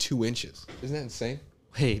 feet 2 inches. Isn't that insane?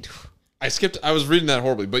 Wait. I was reading that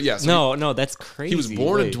horribly, but yes. No, that's crazy. He was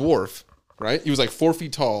born a dwarf, right? He was like 4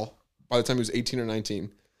 feet tall by the time he was 18 or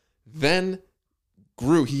 19. Then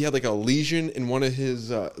grew. He had like a lesion in one of his,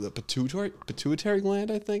 the pituitary gland,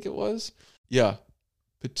 I think it was. Yeah.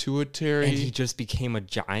 Pituitary. And he just became a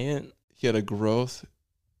giant? He had a growth.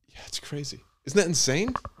 Yeah, it's crazy. Isn't that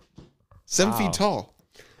insane? 7 feet tall.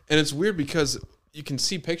 And it's weird because you can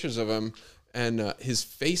see pictures of him, and his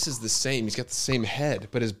face is the same. He's got the same head,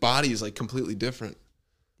 but his body is like completely different.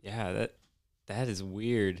 Yeah, that is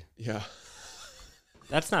weird. Yeah.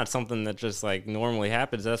 That's not something that just like normally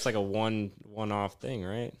happens. That's like a one-off thing,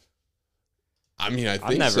 right? I mean, I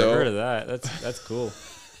think I've never so. heard of that. That's cool.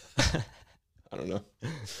 I don't know.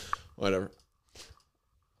 Whatever.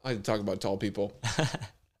 I like to talk about tall people.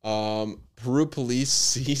 Peru police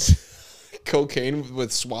seized cocaine with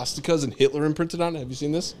swastikas and Hitler imprinted on it. Have you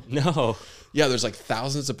seen this? No. Yeah, there's like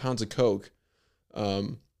thousands of pounds of coke.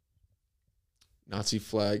 Nazi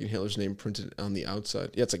flag and Hitler's name printed on the outside.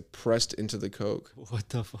 Yeah, it's like pressed into the coke. What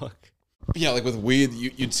the fuck? Yeah, like with weed,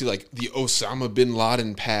 you'd see like the Osama bin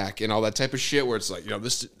Laden pack and all that type of shit where it's like,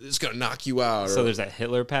 this is going to knock you out. So there's that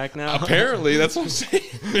Hitler pack now? Apparently, that's what I'm saying.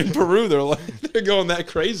 In Peru, they're going that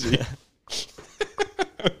crazy.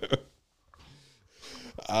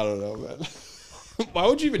 I don't know, man. Why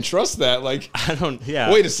would you even trust that? Like,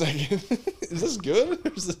 yeah. Wait a second. Is this good?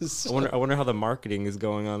 Or is this... I wonder how the marketing is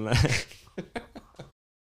going on that.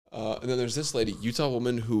 And then there's this lady, Utah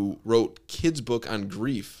woman who wrote kids' book on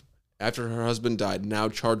grief after her husband died, now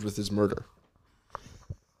charged with his murder.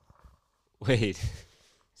 Wait.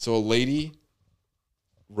 So a lady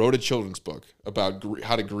wrote a children's book about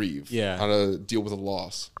how to grieve, how to deal with a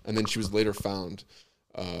loss, and then she was later found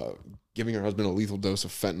giving her husband a lethal dose of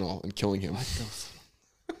fentanyl and killing him. What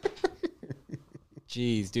the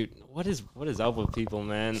Jeez, dude, what is up with people,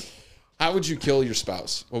 man? How would you kill your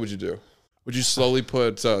spouse? What would you do? Would you slowly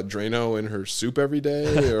put Drano in her soup every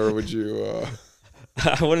day, or would you...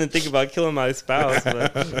 I wouldn't think about killing my spouse,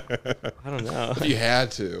 but I don't know. If you had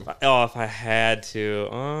to. If I had to.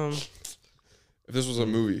 If this was a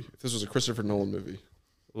movie, if this was a Christopher Nolan movie.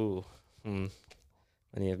 Ooh. I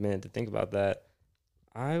need a minute to think about that.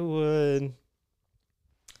 I would.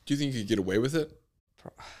 Do you think you could get away with it?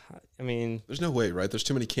 I mean. There's no way, right? There's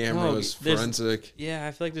too many cameras, forensic. Yeah,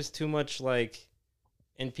 I feel like there's too much, like.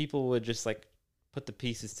 And people would just, like, put the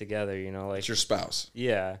pieces together, like. It's your spouse.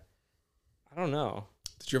 Yeah. I don't know.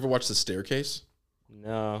 Did you ever watch The Staircase?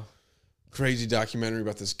 No. Crazy documentary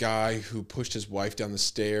about this guy who pushed his wife down the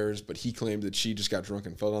stairs, but he claimed that she just got drunk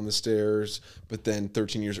and fell down the stairs. But then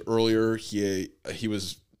 13 years earlier, he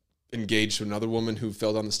was engaged to another woman who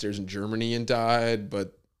fell down the stairs in Germany and died.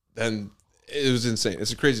 But then it was insane.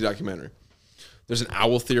 It's a crazy documentary. There's an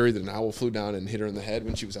owl theory that an owl flew down and hit her in the head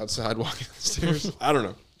when she was outside walking down the stairs. I don't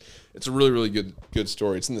know. It's a really, really good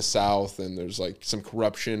story. It's in the South, and there's like some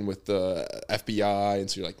corruption with the FBI, and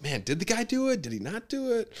so you're like, man, did the guy do it? Did he not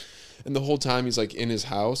do it? And the whole time he's like in his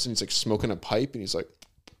house, and he's like smoking a pipe, and he's like,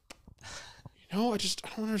 I don't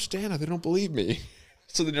understand how they don't believe me.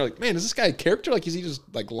 So then you're like, man, is this guy a character? Like, is he just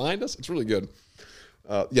like lying to us? It's really good.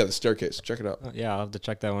 The Staircase. Check it out. Yeah, I'll have to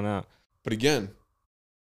check that one out. But again,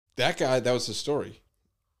 that guy, that was his story.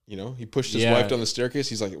 He pushed his wife down the staircase.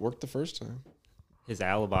 He's like, it worked the first time. His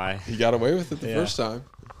alibi. He got away with it the first time.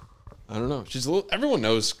 I don't know. Everyone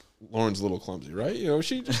knows Lauren's a little clumsy, right?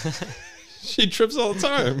 She trips all the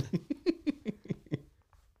time.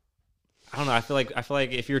 I don't know. I feel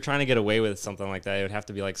like if you're trying to get away with something like that, it would have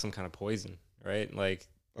to be like some kind of poison, right? Like,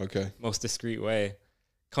 okay, most discreet way.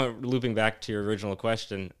 Looping back to your original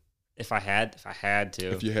question, if you had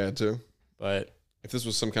to, but if this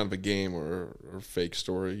was some kind of a game or fake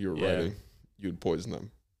story you were writing, you'd poison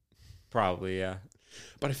them. Probably, yeah.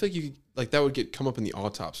 But I feel like that would come up in the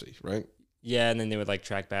autopsy, right? Yeah, and then they would like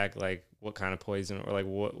track back like what kind of poison or like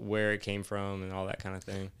where it came from and all that kind of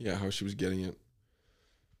thing. Yeah, how she was getting it.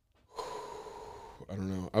 I don't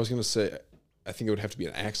know. I was gonna say, I think it would have to be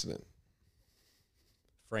an accident.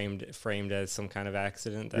 Framed as some kind of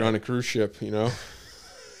accident. You're on a cruise ship, You know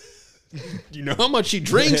how much she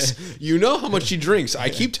drinks. I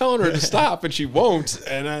keep telling her to stop, and she won't.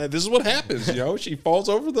 And this is what happens. She falls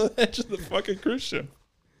over the edge of the fucking cruise ship.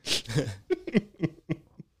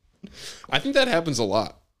 I think that happens a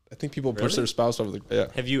lot. I think people push their spouse over the. Yeah.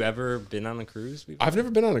 Have you ever been on a cruise before? I've never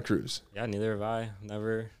been on a cruise. Yeah, neither have I.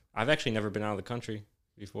 I've actually never been out of the country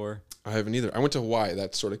before. I haven't either. I went to Hawaii.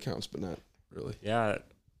 That sort of counts, but not really. Yeah.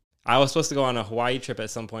 I was supposed to go on a Hawaii trip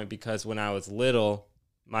at some point because when I was little,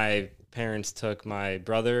 my parents took my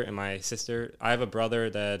brother and my sister. I have a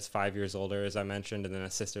brother that's 5 years older, as I mentioned, and then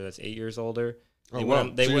a sister that's 8 years older. Oh,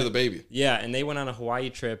 wow. So you're the baby. Yeah, and they went on a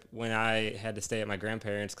Hawaii trip when I had to stay at my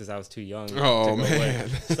grandparents because I was too young. Oh, man.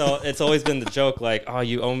 So it's always been the joke, like, oh,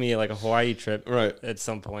 you owe me like a Hawaii trip at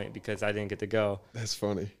some point because I didn't get to go. That's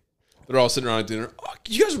funny. They're all sitting around at dinner. Oh,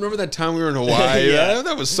 you guys remember that time we were in Hawaii? Yeah.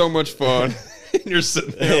 That was so much fun. And you're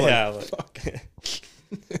sitting there fuck.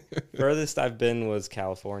 Furthest I've been was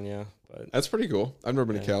California. But that's pretty cool. I've never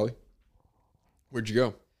been to Cali. Where'd you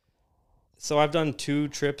go? So I've done 2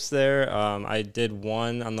 trips there. I did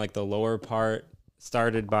one on like the lower part,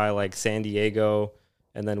 started by like San Diego,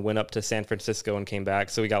 and then went up to San Francisco and came back.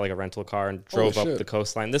 So we got like a rental car and drove up the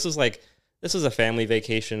coastline. This was a family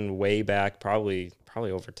vacation way back, probably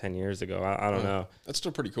over 10 years ago. I don't know. That's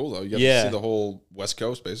still pretty cool though. You got to see the whole West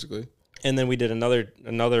Coast basically. And then we did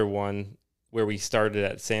another one where we started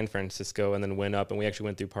at San Francisco and then went up, and we actually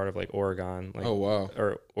went through part of like Oregon. Like, oh wow!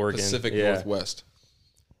 Or Oregon, Pacific Northwest.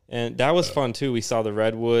 And that was fun too. We saw the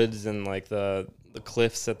redwoods and like the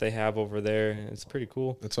cliffs that they have over there. It's pretty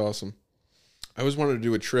cool. That's awesome. I always wanted to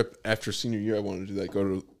do a trip after senior year. I wanted to do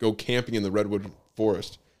that. Go camping in the redwood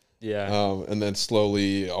forest. Yeah. And then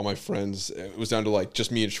slowly, all my friends. It was down to like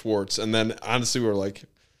just me and Schwartz. And then honestly, we were like,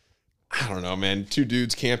 I don't know, man. 2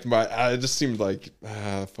 dudes camping by. It just seemed like,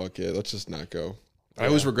 fuck it. Let's just not go. I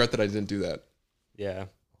always regret that I didn't do that. Yeah.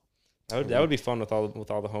 That would be fun with all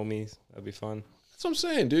the homies. That'd be fun. That's what I'm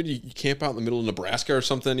saying, dude. You camp out in the middle of Nebraska or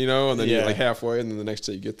something, and then you're like halfway, and then the next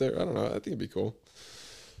day you get there. I don't know. I think it'd be cool.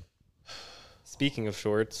 Speaking of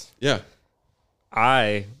Schwartz. Yeah.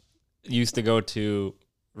 I used to go to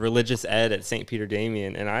religious ed at St. Peter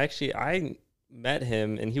Damian, and I met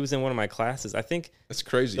him, and he was in one of my classes. I think that's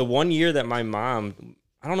crazy. The one year that my mom,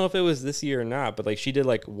 I don't know if it was this year or not, but like she did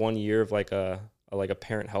like 1 year of like a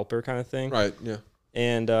parent helper kind of thing. Right. Yeah.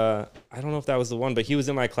 And I don't know if that was the one, but he was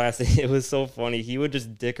in my class. And it was so funny. He would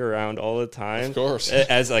just dick around all the time. Of course,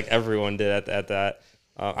 as like everyone did at that.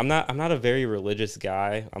 I'm not a very religious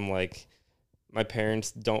guy. I'm like, my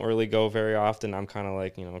parents don't really go very often. I'm kind of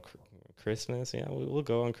like, Christmas. Yeah, we'll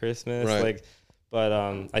go on Christmas. Right. But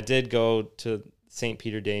I did go to St.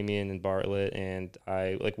 Peter Damian and Bartlett, and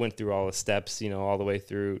I like went through all the steps, all the way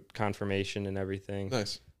through confirmation and everything.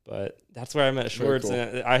 Nice. But that's where I met Schwartz, cool.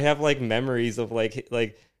 And I have like memories of like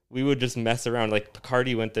we would just mess around. Like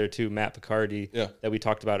Picardi went there too, Matt Picardi, that we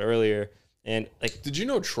talked about earlier. And like, did you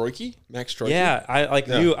know Troike, Max Troike? Yeah, I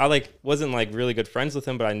knew. I wasn't like really good friends with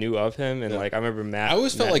him, but I knew of him, and like I remember Matt. I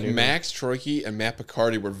always felt like Max him. Troike and Matt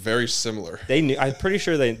Picardi were very similar. They knew. I'm pretty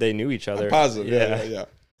sure they knew each other. I'm positive. Yeah.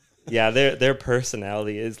 Yeah, their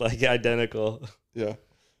personality is like identical. Yeah.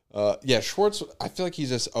 Schwartz. I feel like he's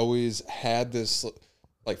just always had this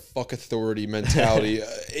like fuck authority mentality.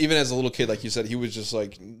 Even as a little kid, like you said, he was just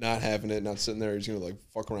like not having it, not sitting there. He's gonna like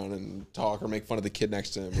fuck around and talk or make fun of the kid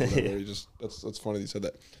next to him or whatever. Yeah. He just that's funny that you said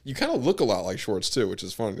that. You kind of look a lot like Schwartz too, which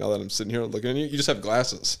is funny. Now that I'm sitting here looking at you, you just have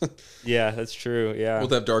glasses. Yeah, that's true. Yeah.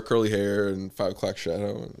 Both have dark curly hair and 5 o'clock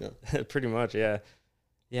shadow. And, yeah. Pretty much, yeah.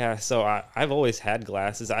 Yeah, so I've always had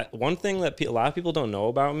glasses. One thing that a lot of people don't know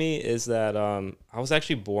about me is that I was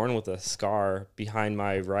actually born with a scar behind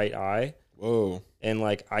my right eye. Whoa. And,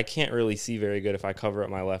 like, I can't really see very good if I cover up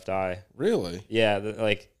my left eye. Really? Yeah,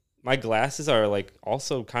 like, my glasses are, like,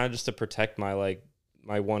 also kind of just to protect my, like,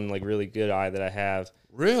 my one, like, really good eye that I have.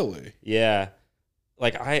 Really? Yeah.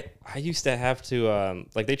 Like, I used to have to,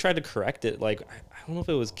 like, they tried to correct it. Like, I don't know if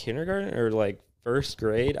it was kindergarten or, like, first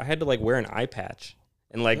grade. I had to, like, wear an eye patch.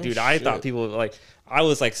 And, like, dude, I thought people, like, I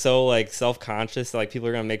was, like, so, like, self-conscious. Like, people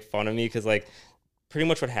are going to make fun of me because, like, pretty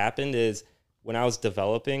much what happened is when I was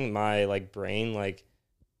developing, my, like, brain, like,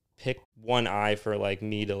 picked one eye for, like,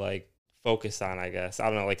 me to, like, focus on, I guess. I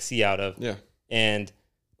don't know, like, see out of. Yeah. And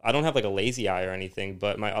I don't have, like, a lazy eye or anything,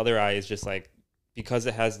 but my other eye is just, like, because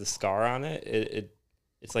it has the scar on it,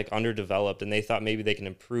 it's, like, underdeveloped. And they thought maybe they can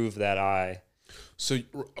improve that eye. So,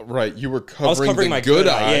 right, you were covering, I was covering my good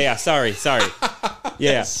eye. Yeah, sorry.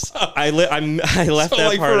 Yeah, I left So that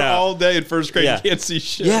like part for out. all day in first grade, Yeah. you can't see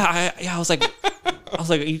shit. Yeah, I was like,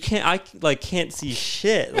 you can't, can't see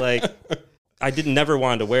shit. Like, I never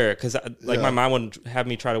wanted to wear it because my mom would have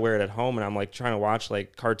me try to wear it at home, and I'm like trying to watch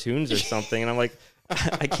like cartoons or something, and I'm like,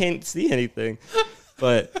 I can't see anything.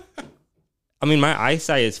 But I mean, my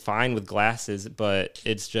eyesight is fine with glasses, but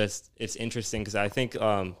it's interesting because I think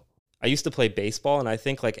I used to play baseball, and I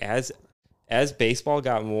think like as baseball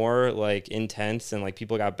got more like intense and like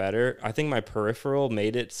people got better, I think my peripheral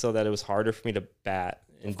made it so that it was harder for me to bat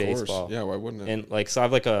in baseball. Yeah, why wouldn't it? And like, so I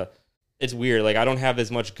have like it's weird. Like I don't have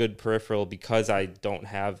as much good peripheral because I don't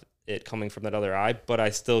have it coming from that other eye, but I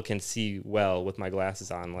still can see well with my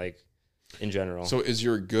glasses on, like in general. So is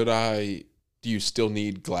your good eye, do you still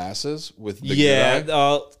need glasses with the good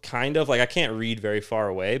eye? Kind of. Like I can't read very far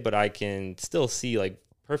away, but I can still see like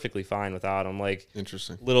perfectly fine without them. Like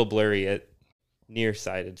Interesting. Little blurry at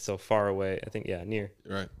nearsighted, so far away. I think near.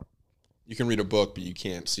 Right. You can read a book, but you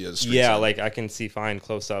can't see as straight. Yeah, like I can see fine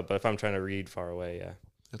close up, but if I'm trying to read far away, yeah.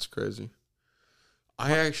 That's crazy.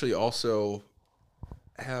 I actually also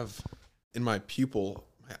have in my pupil,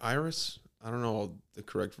 my iris, I don't know the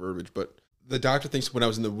correct verbiage, but the doctor thinks when I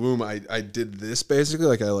was in the womb, I did this basically,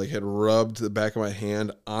 like I like had rubbed the back of my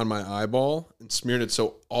hand on my eyeball and smeared it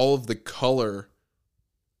so all of the color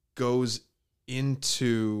goes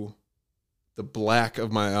into the black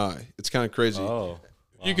of my eye. It's kind of crazy. Oh, wow.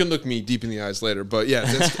 You can look me deep in the eyes later, but yeah,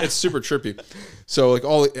 it's super trippy. So like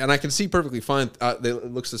and I can see perfectly fine.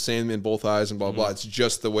 It looks the same in both eyes and blah, blah. It's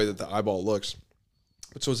just the way that the eyeball looks.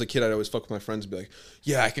 But so as a kid, I'd always fuck with my friends and be like,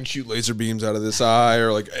 yeah, I can shoot laser beams out of this eye,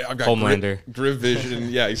 or like, I've got Homelander. Grid vision.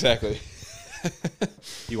 Yeah, exactly.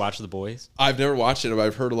 You watch The Boys? I've never watched it, but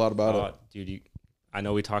I've heard a lot about it. Dude, I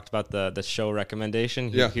know we talked about the show recommendation.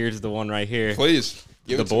 Yeah. Here's the one right here. Please.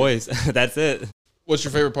 The Boys. That's it. What's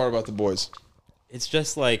your favorite part about The Boys? It's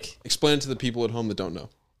just like... Explain it to the people at home that don't know.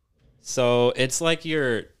 So it's like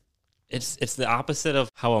it's the opposite of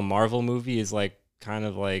how a Marvel movie is like kind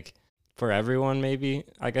of like for everyone, maybe,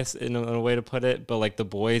 I guess, in a way to put it. But like The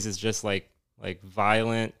Boys is just like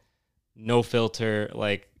violent, no filter,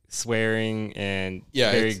 like swearing and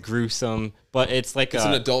very gruesome. But it's like it's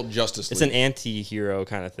an adult Justice League. It's an anti-hero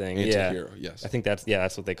kind of thing. Anti-hero, yes. I think that's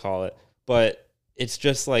what they call it. But it's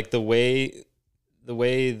just like the way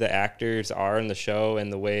the actors are in the show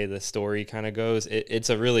and the way the story kind of goes,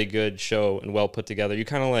 it's a really good show and well put together. You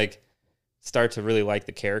kind of like start to really like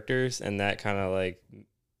the characters, and that kind of like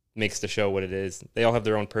makes the show what it is. They all have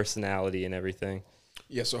their own personality and everything.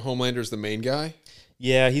 Yeah, so Homelander's the main guy?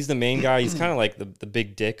 Yeah, he's the main guy. He's kind of like the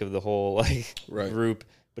big dick of the whole like group,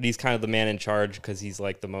 but he's kind of the man in charge because he's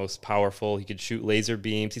like the most powerful. He could shoot laser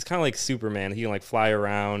beams. He's kind of like Superman. He can like fly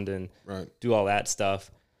around and do all that stuff.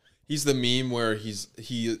 He's the meme where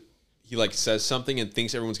he like says something and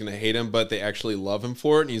thinks everyone's gonna hate him, but they actually love him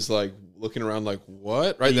for it, and he's like looking around like,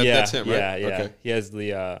 what? Right? That's him, right? Yeah. Okay. He has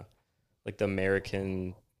the like the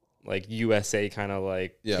American, like USA kind of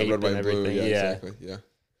like red, white, and blue. Yeah, exactly. Yeah.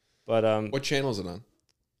 But what channel is it on?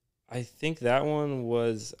 I think that one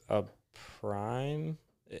was a Prime.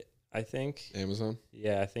 I think Amazon.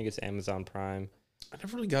 Yeah, I think it's Amazon Prime. I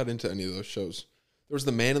never really got into any of those shows. There was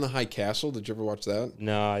The Man in the High Castle. Did you ever watch that?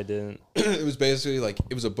 No, I didn't. It was basically like,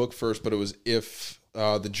 it was a book first, but it was if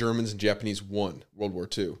the Germans and Japanese won World War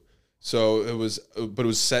II. So but it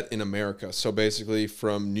was set in America. So basically,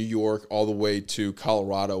 from New York all the way to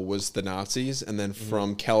Colorado was the Nazis, and then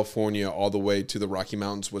from California all the way to the Rocky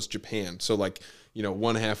Mountains was Japan. So like,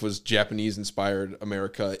 one half was Japanese-inspired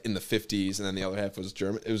America in the 50s, and then the other half was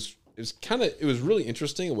German. It was really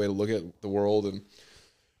interesting, a way to look at the world,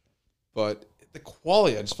 but the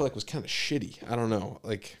quality I just felt like was kind of shitty. I don't know,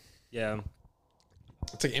 like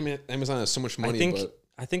it's like Amazon has so much money.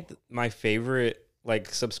 I think my favorite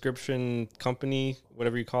like subscription company,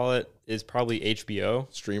 whatever you call it, is probably HBO.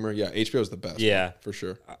 Streamer, yeah, HBO is the best. Yeah, for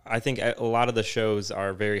sure. I think a lot of the shows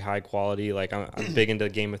are very high quality. Like I'm big into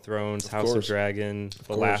Game of Thrones, House of Dragon,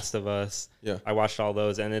 The Last of Us. Yeah, I watched all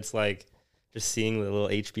those, and it's like just seeing the little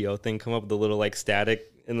HBO thing come up with the little like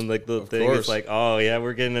static, and then like the thing. It's like, oh yeah,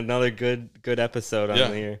 we're getting another good episode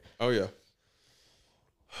on here. Oh yeah.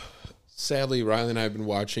 Sadly, Riley and I have been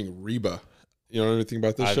watching Reba. You know anything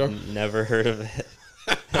about this show? I've never heard of it.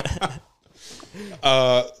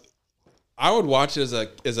 I would watch it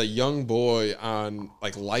as a young boy on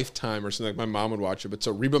like Lifetime or something. Like my mom would watch it. But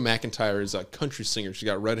so Reba McEntire is a country singer. She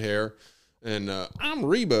got red hair, and I'm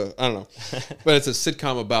Reba. I don't know, but it's a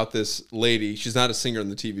sitcom about this lady. She's not a singer in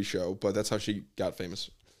the TV show, but that's how she got famous.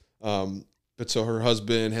 But so her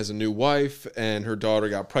husband has a new wife, and her daughter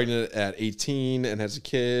got pregnant at 18 and has a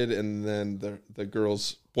kid, and then the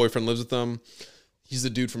girl's boyfriend lives with them. He's the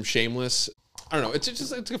dude from Shameless. I don't know. It's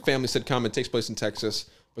a family sitcom. It takes place in Texas,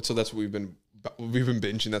 but so that's what we've been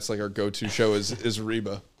binging. That's like our go-to show is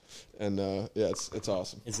Reba, and yeah, it's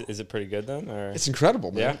awesome. Is it pretty good then? Or? It's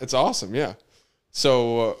incredible, man. Yeah? It's awesome. Yeah.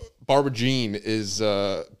 So Barbara Jean is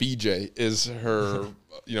BJ is her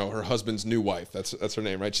her husband's new wife. That's her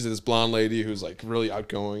name, right? She's this blonde lady who's like really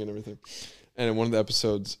outgoing and everything. And in one of the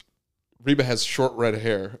episodes, Reba has short red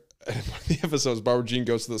hair. And in one of the episodes, Barbara Jean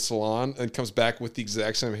goes to the salon and comes back with the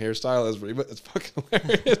exact same hairstyle as Reba. It's fucking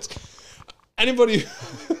hilarious. Anybody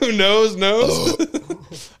who knows.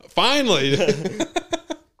 Finally.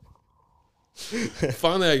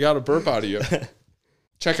 Finally, I got a burp out of you.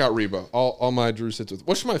 Check out Reba. All my Drew sits with.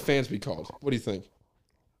 What should my fans be called? What do you think?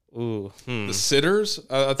 Ooh, The sitters?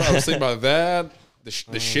 I thought I was thinking about that. The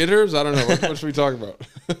shitters? I don't know. What should we talk about?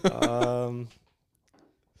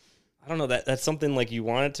 I don't know. That's something like you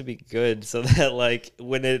want it to be good, so that like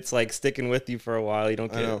when it's like sticking with you for a while, you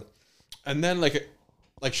don't get it. And then like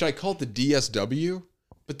should I call it the DSW?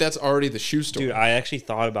 But that's already the shoe store. Dude, I actually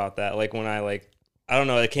thought about that. Like when I don't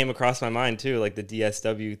know, it came across my mind too, like the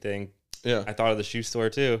DSW thing. Yeah. I thought of the shoe store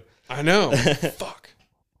too. I know. Fuck.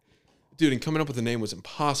 Dude, and coming up with a name was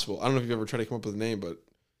impossible. I don't know if you've ever tried to come up with a name, but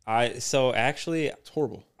actually it's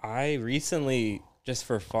horrible. I recently, just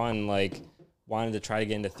for fun, like wanted to try to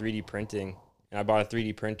get into 3D printing, and I bought a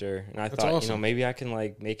 3D printer, and I thought, awesome. Maybe I can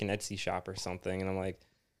like make an Etsy shop or something. And I'm like,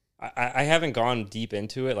 I haven't gone deep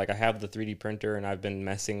into it. Like I have the 3D printer, and I've been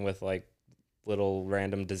messing with like little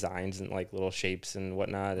random designs and like little shapes and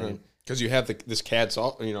whatnot. And because you have this CAD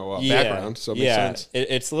background, so it makes sense.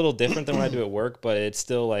 It's a little different than what I do at work, but it's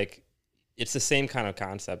still like it's the same kind of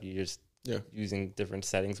concept. You just using different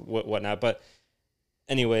settings, whatnot. But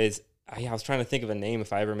anyways, I was trying to think of a name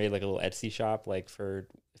if I ever made like a little Etsy shop, like for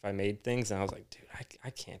if I made things, and I was like, dude, I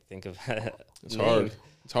can't think of that. It's hard.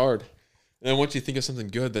 It's hard. And then once you think of something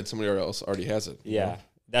good, then somebody else already has it. Yeah. Know?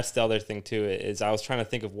 That's the other thing too, is I was trying to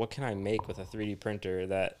think of what can I make with a 3D printer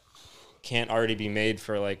that can't already be made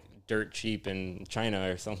for like dirt cheap in China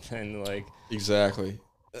or something. Like exactly.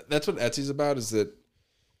 That's what Etsy's about, is that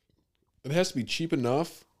it has to be cheap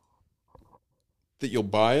enough that you'll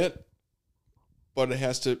buy it, but it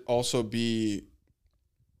has to also be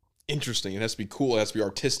interesting. It has to be cool. It has to be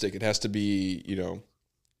artistic. It has to be,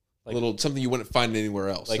 like, little something you wouldn't find anywhere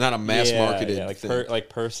else. Like, not a mass marketed thing. Like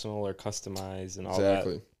personal or customized and all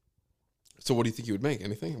exactly. that. So what do you think you would make?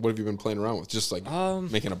 Anything? What have you been playing around with? Just like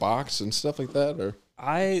making a box and stuff like that? Or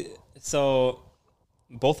so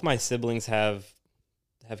both my siblings have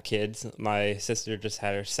kids. My sister just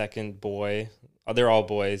had her second boy. They're all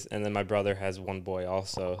boys, and then my brother has one boy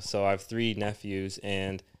also. So I have 3 nephews,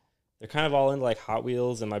 and they're kind of all into like Hot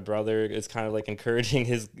Wheels, and my brother is kind of like encouraging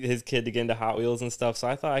his kid to get into Hot Wheels and stuff. So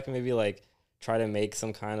I thought I could maybe like try to make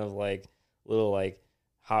some kind of like little like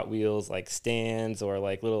Hot Wheels like stands or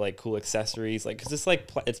like little like cool accessories, like because it's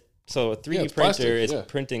like it's so a 3D printer is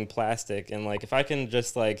printing plastic, and like if I can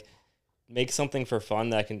just like make something for fun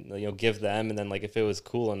that I can give them, and then like if it was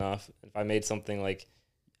cool enough, if I made something like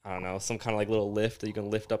I don't know, some kind of like little lift that you can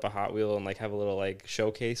lift up a Hot Wheel and like have a little like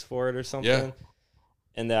showcase for it or something. Yeah.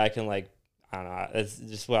 And then I can like, I don't know, it's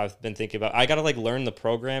just what I've been thinking about. I got to like learn the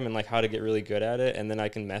program and like how to get really good at it. And then I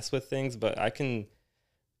can mess with things, but I don't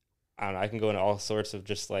know, I can go into all sorts of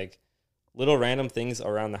just like little random things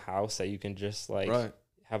around the house that you can just like Right.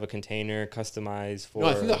 have a container customized for. No,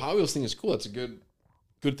 I think the Hot Wheels thing is cool. That's a good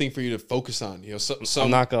thing for you to focus on. You know, some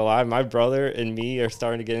I'm not gonna lie, my brother and me are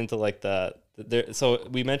starting to get into like so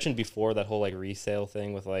we mentioned before that whole like resale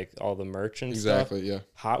thing with like all the merch and stuff. exactly, yeah.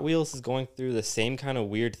 Hot Wheels is going through the same kind of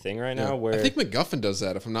weird thing right now where I think McGuffin does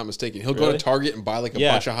that, if I'm not mistaken. He'll go Really? to Target and buy like a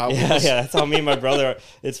bunch of Hot Wheels. Yeah, that's how me and my brother.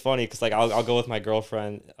 It's funny because like I'll go with my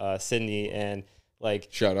girlfriend Sydney and like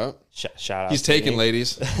Shout out. shout out. He's Sydney. taken,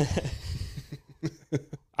 ladies.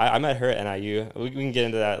 I met her at NIU. We can get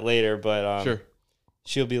into that later, but Sure.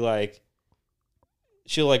 she'll be like.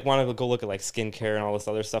 She'll like want to go look at like skincare and all this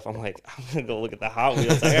other stuff. I'm like, I'm gonna go look at the Hot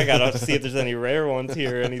Wheels. Like, I gotta see if there's any rare ones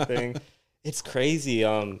here or anything. It's crazy.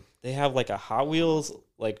 They have like a Hot Wheels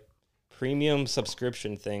like premium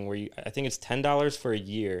subscription thing where I think it's $10 for a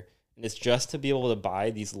year, and it's just to be able to buy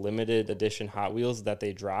these limited edition Hot Wheels that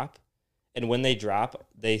they drop. And when they drop,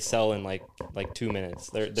 they sell in like 2 minutes.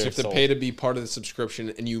 They're So you have to sold. pay to be part of the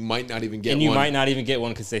subscription, and you might not even get one. And you might not even get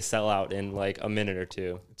one because they sell out in like a minute or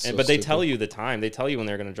two. So But they stupid. tell you the time. They tell you when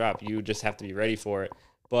they're going to drop. You just have to be ready for it.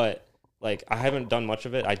 But like I haven't done much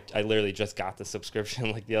of it. I literally just got the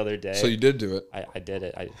subscription like the other day. So you did do it. I did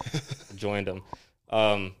it. I joined them.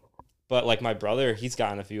 But like my brother, he's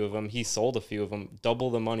gotten a few of them. He sold a few of them. Double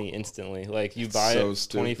the money instantly. Like you buy So it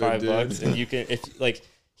stupid, $25 and you can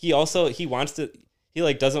he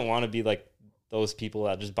like doesn't want to be like those people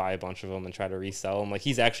that just buy a bunch of them and try to resell them. Like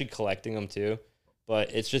he's actually collecting them too.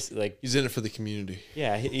 But it's just like He's in it for the community.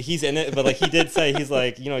 yeah, he's in it. But like he did say he's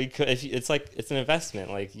like, you know, you could it's like it's an investment.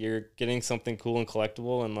 Like you're getting something cool and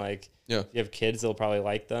collectible, and like Yeah. if you have kids, they'll probably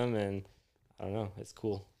like them, and I don't know, it's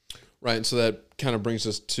cool. Right, and so that kind of brings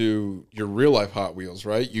us to your real life Hot Wheels,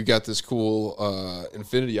 right? You got this cool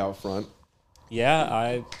Infinity out front.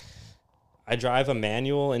 Yeah, I drive a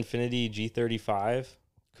manual Infinity G35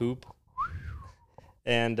 coupe,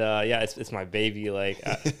 and yeah, it's my baby. Like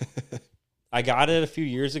I got it a few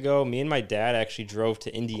years ago. Me and my dad actually drove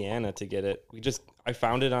to Indiana to get it. I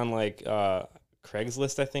found it on like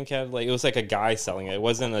Craigslist. I think had like it was like a guy selling it. It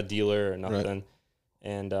wasn't a dealer or nothing. Right.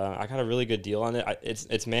 And I got a really good deal on it.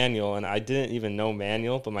 It's manual, and I didn't even know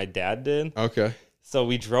manual, but my dad did. Okay. So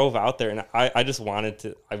we drove out there, and I just wanted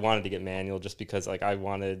to get manual just because like I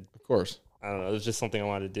wanted. Of course. I don't know. It was just something I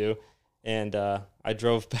wanted to do, and I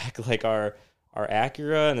drove back like our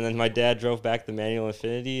Acura, and then my dad drove back the manual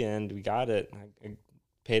Infinity, and we got it.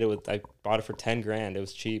 I bought it for $10,000. It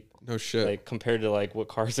was cheap. No shit. Like compared to like what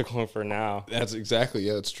cars are going for now. That's exactly,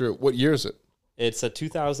 yeah, that's true. What year is it? It's a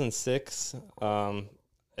 2006.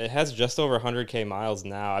 It has just over 100K miles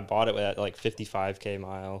now. I bought it at like 55K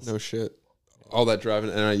miles. No shit. All that driving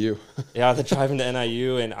to NIU. Yeah, the driving to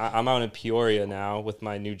NIU, and I'm out in Peoria now with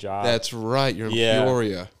my new job. That's right. You're in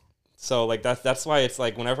Peoria. So like that's why it's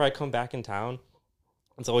like whenever I come back in town,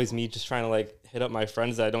 it's always me just trying to like hit up my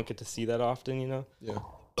friends that I don't get to see that often, you know? Yeah.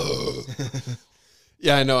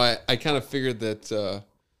 Yeah, I know. I kind of figured that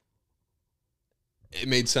it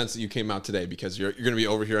made sense that you came out today because you're going to be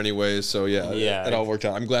over here anyways. So yeah, it all worked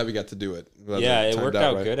out. I'm glad we got to do it. Yeah, it worked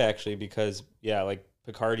out good actually because like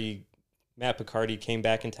Matt Picardi came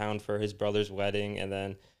back in town for his brother's wedding, and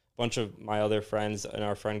then a bunch of my other friends in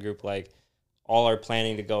our friend group like all are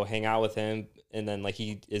planning to go hang out with him, and then like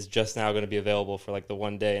he is just now going to be available for like the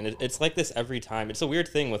one day, and it's like this every time. It's a weird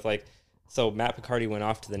thing with like, so Matt Picardi went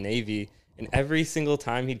off to the Navy, and every single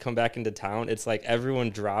time he'd come back into town, it's like everyone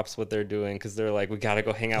drops what they're doing because they're like, we got to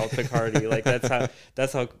go hang out with Picardi. Like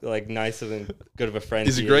that's how like nice and good of a friend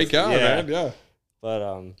he's a great guy, man. Yeah,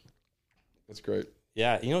 but that's great.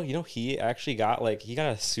 Yeah, you know, he actually got a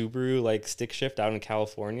Subaru like stick shift out in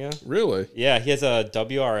California. Really? Yeah, he has a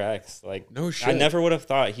WRX. Like, no shit. I never would have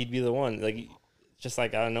thought he'd be the one. Like, just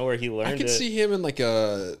like out of nowhere, he learned. I could see him in like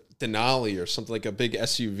a Denali or something, like a big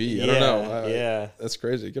SUV. Yeah, I don't know. Yeah, that's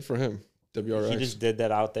crazy. Good for him. WRX. He just did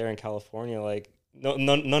that out there in California. Like,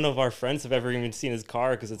 none of our friends have ever even seen his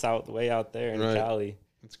car because it's way out there in Cali.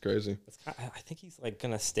 That's crazy. I think he's like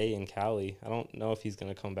gonna stay in Cali. I don't know if he's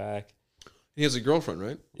gonna come back. He has a girlfriend,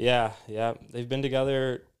 right? Yeah. They've been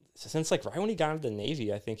together since like right when he got into the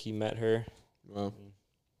Navy. I think he met her. Wow.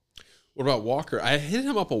 What about Walker? I hit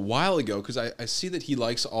him up a while ago because I see that he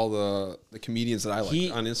likes all the comedians that I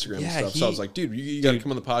like on Instagram and stuff. So I was like, dude, you got to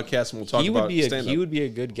come on the podcast and we'll talk about stand-up. He would be a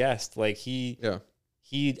good guest. Like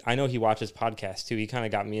I know he watches podcasts too. He kind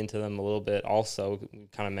of got me into them a little bit also.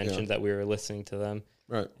 Kind of mentioned that we were listening to them.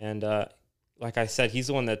 Right. And like I said, he's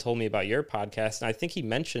the one that told me about your podcast. And I think he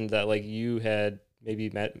mentioned that like you had maybe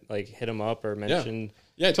hit him up or mentioned.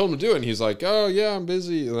 Yeah, I told him to do it. And he's like, oh, yeah, I'm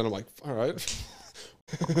busy. And then I'm like, all right.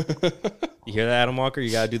 You hear that, Adam Walker?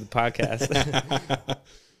 You got to do the podcast.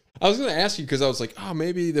 I was going to ask you because I was like, oh,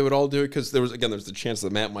 maybe they would all do it because there's the chance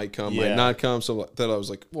that Matt might come, might not come. So that I was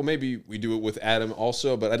like, well, maybe we do it with Adam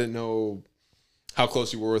also, but I didn't know how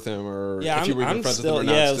close you were with him or if you were even friends with him or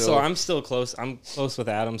not. Yeah, so I'm still close. I'm close with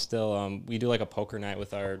Adam still. We do like a poker night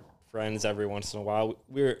with our friends every once in a while.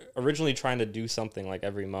 We were originally trying to do something like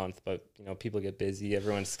every month, but people get busy.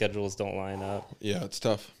 Everyone's schedules don't line up. Yeah, it's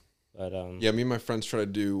tough. But yeah, me and my friends try to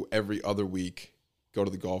do every other week, go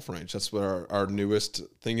to the golf range. That's what our newest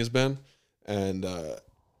thing has been. And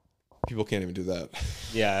people can't even do that.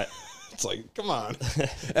 Yeah. It's like, come on.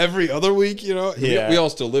 Every other week, Yeah. We all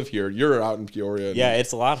still live here. You're out in Peoria. Yeah,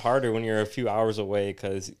 it's a lot harder when you're a few hours away.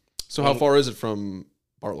 So how far is it from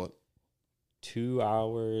Bartlett? 2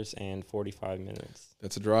 hours and 45 minutes.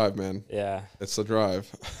 That's a drive, man. Yeah. That's a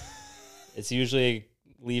drive. It's usually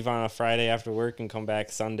leave on a Friday after work and come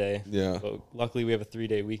back Sunday. Yeah. But luckily we have a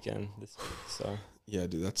 3-day weekend this week, so. Yeah,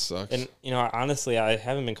 dude, that sucks. And honestly, I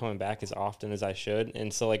haven't been coming back as often as I should,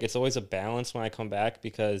 and so it's always a balance when I come back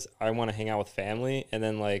because I want to hang out with family, and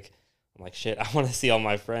then I'm like, shit, I want to see all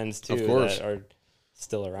my friends too that are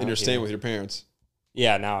still around. And you're staying with your parents.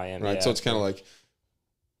 Yeah, now I am. Right, yeah, so it's kind of like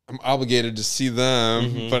I'm obligated to see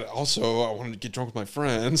them, but also I wanted to get drunk with my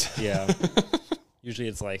friends. Yeah. Usually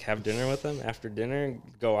it's like have dinner with them, after dinner,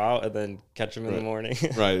 go out, and then catch them in the morning.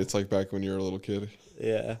 Right, it's like back when you were a little kid.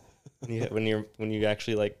 Yeah. When you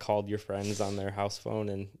actually called your friends on their house phone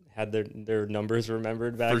and had their numbers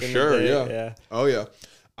remembered back in the day. Yeah. Oh yeah.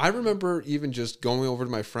 I remember even just going over to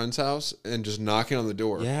my friend's house and just knocking on the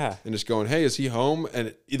door. Yeah. And just going, hey, is he home?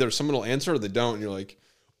 And either someone will answer or they don't. And you're like,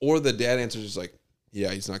 or the dad answers just like, yeah,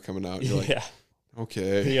 he's not coming out. You're like,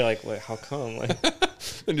 okay. You're like, wait, how come?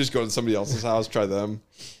 And just go to somebody else's house, try them.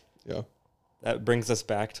 Yeah. That brings us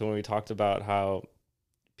back to when we talked about how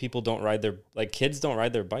people don't ride kids don't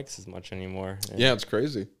ride their bikes as much anymore. And yeah, it's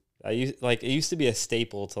crazy. It used to be a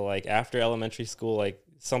staple to after elementary school,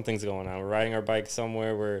 something's going on. We're riding our bike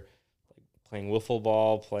somewhere. We're playing wiffle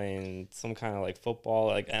ball, playing some kind of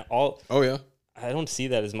football, all. Oh yeah. I don't see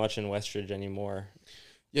that as much in Westridge anymore.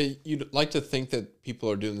 Yeah, you'd like to think that people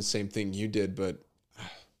are doing the same thing you did, but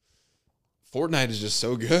Fortnite is just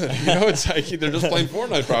so good. It's like they're just playing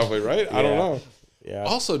Fortnite probably, right? Yeah. I don't know. Yeah.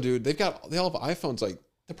 Also, dude, they all have iPhones.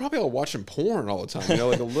 They're probably all watching porn all the time. The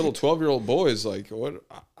little 12-year-old boys. What?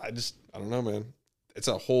 I don't know, man. It's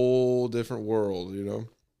a whole different world,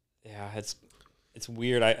 Yeah, it's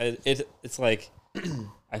weird. It's like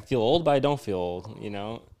I feel old, but I don't feel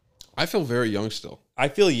old. I feel very young still. I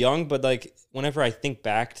feel young, but whenever I think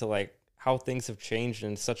back to how things have changed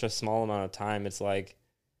in such a small amount of time, it's like,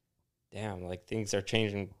 damn, things are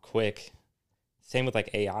changing quick. Same with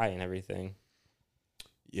AI and everything.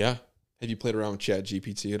 Yeah. Have you played around with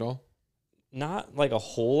ChatGPT at all? Not a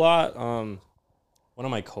whole lot. One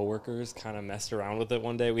of my coworkers kind of messed around with it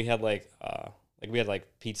one day. We had we had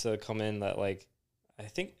pizza come in that I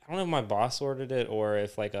don't know if my boss ordered it or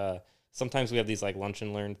if sometimes we have these lunch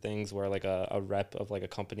and learn things where a rep of a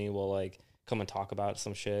company will come and talk about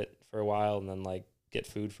some shit for a while and then get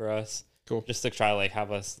food for us. Cool. Just to try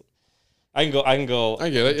have us. I can go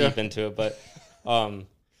I get it, deep into it, but trying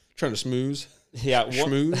to schmooze. Yeah,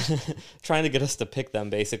 schmooze. Trying to get us to pick them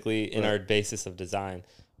basically in our basis of design.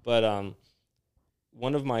 But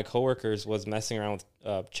one of my coworkers was messing around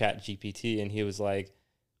with ChatGPT, and he was like,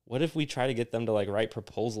 "What if we try to get them to write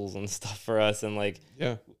proposals and stuff for us?" And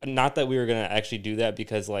yeah, not that we were gonna actually do that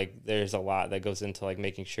because there's a lot that goes into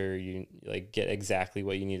making sure you get exactly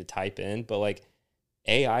what you need to type in, but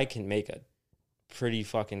AI can make a pretty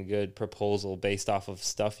fucking good proposal based off of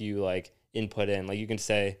stuff you input in. You can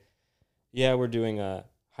say, yeah, we're doing a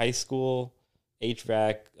high school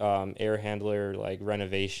HVAC air handler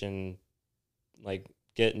renovation,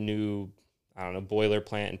 get new, I don't know, boiler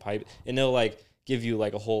plant and pipe, and they'll give you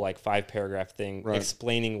a whole 5-paragraph thing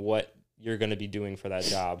explaining what you're going to be doing for that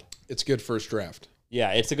job. It's good first draft.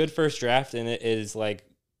 Yeah, it's a good first draft, and it is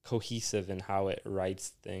cohesive in how it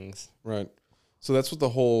writes things. Right. So that's what the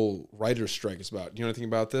whole writer's strike is about. Do you know anything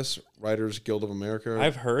about this? Writers Guild of America?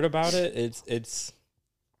 I've heard about it. It's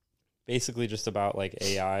basically just about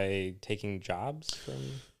AI taking jobs from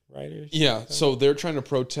writers. Yeah, so they're trying to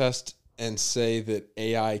protest and say that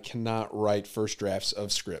AI cannot write first drafts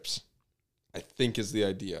of scripts, I think is the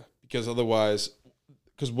idea. Because otherwise,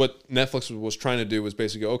 because what Netflix was trying to do was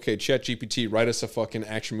basically go, okay, ChatGPT, write us a fucking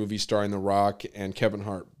action movie starring The Rock and Kevin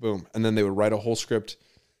Hart. Boom. And then they would write a whole script,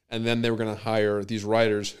 and then they were going to hire these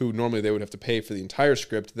writers who normally they would have to pay for the entire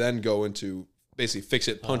script, then go into basically fix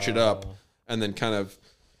it, punch it up, and then kind of...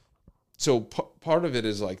 So part of it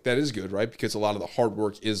is that is good, right? Because a lot of the hard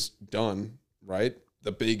work is done, right?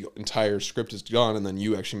 the big entire script is gone, and then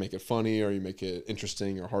you actually make it funny or you make it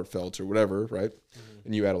interesting or heartfelt or whatever, right?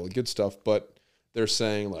 And you add all the good stuff. But they're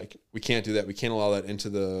saying, like, we can't do that. We can't allow that into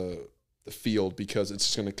the field because it's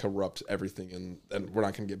just going to corrupt everything, and we're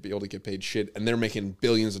not going to be able to get paid shit. And they're making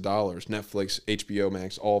billions of dollars, Netflix, HBO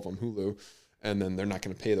Max, all of them, Hulu, and then they're not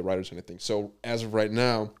going to pay the writers anything. So as of right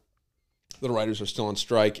now, the writers are still on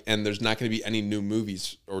strike, and there's not going to be any new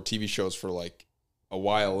movies or TV shows for like a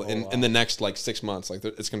while in the next like 6 months. Like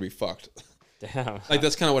it's going to be fucked. Damn. Like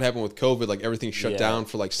that's kind of what happened with COVID. Like everything shut down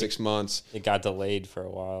for like 6 months. It got delayed for a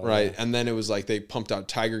while. Right. Yeah. And then it was like they pumped out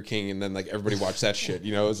Tiger King, and then like everybody watched that shit.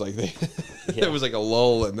 You know, it was like they it was like a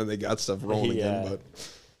lull, and then they got stuff rolling again. But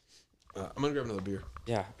I'm going to grab another beer.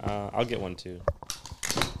 Yeah. I'll get one too.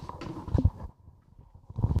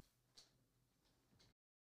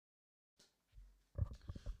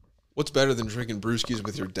 What's better than drinking brewskis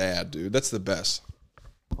with your dad, dude? That's the best.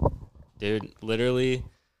 Dude, literally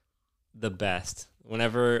the best.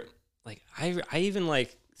 Whenever, like, I even,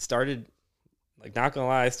 like, started, like, not gonna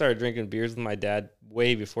lie, I started drinking beers with my dad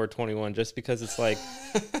way before 21 just because it's, like,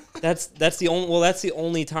 that's the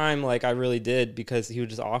only time, like, I really did, because he would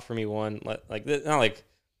just offer me one, like, not, like,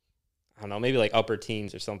 I don't know, maybe, like, upper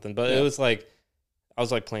teens or something, but it was, like, I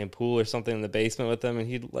was like playing pool or something in the basement with him, and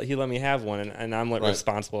he let me have one, and I'm like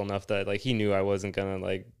responsible enough that like he knew I wasn't gonna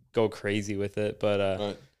like go crazy with it.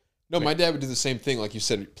 But no, my dad would do the same thing, like you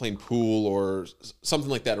said, playing pool or something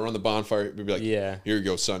like that around the bonfire. We'd be like, "Yeah, here you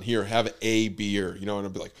go, son. Here, have a beer," you know, and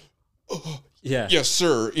I'd be like, "Oh, yeah, yes,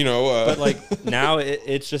 sir," you know. But like now,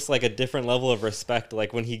 it's just like a different level of respect.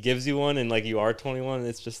 Like when he gives you one, and like you are 21,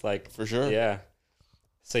 it's just like for sure, yeah.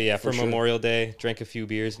 So yeah, for Memorial Day, drank a few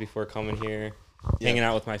beers before coming here. Hanging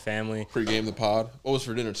out with my family. Pre-game the pod. What was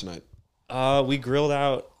for dinner tonight? We grilled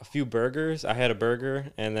out a few burgers. I had a burger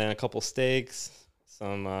and then a couple steaks.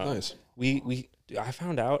 Some nice. I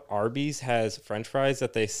found out Arby's has French fries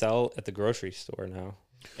that they sell at the grocery store now,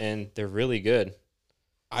 and they're really good.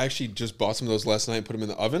 I actually just bought some of those last night and put them in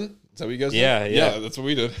the oven. Is that what you guys did? Yeah, that's what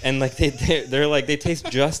we did. And like they're like they taste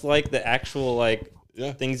just like the actual like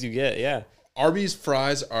things you get. Yeah, Arby's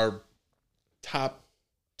fries are top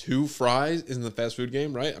 2 fries in the fast food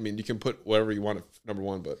game, right? I mean, you can put whatever you want at number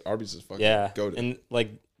 1, but Arby's is fucking goated. And like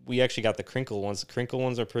we actually got the crinkle ones. The crinkle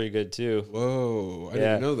ones are pretty good too. Whoa, I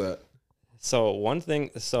didn't know that. So one thing,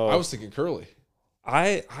 I was thinking curly.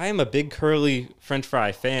 I am a big curly French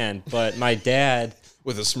fry fan, but my dad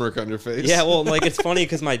with a smirk on your face. Yeah, well, like it's funny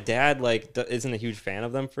because my dad like isn't a huge fan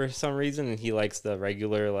of them for some reason, and he likes the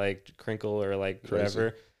regular like crinkle or like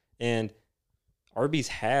whatever. And Arby's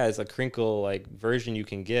has a crinkle like version you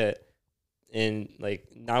can get, and like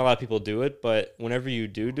not a lot of people do it, but whenever you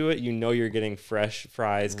do it, you know you're getting fresh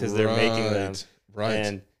fries because they're making them. Right.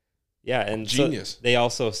 And yeah, and genius. So they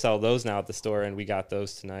also sell those now at the store, and we got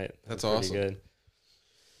those tonight. That's awesome. Good.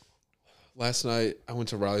 Last night I went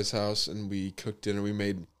to Riley's house and we cooked dinner. We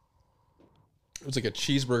made it was like a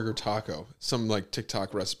cheeseburger taco, some like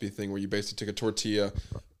TikTok recipe thing where you basically took a tortilla,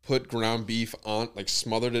 put ground beef on, like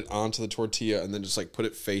smothered it onto the tortilla, and then just like put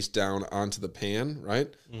it face down onto the pan, right?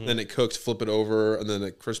 Mm-hmm. Then it cooked, flip it over, and then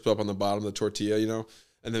it crisped up on the bottom of the tortilla, you know?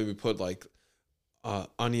 And then we put like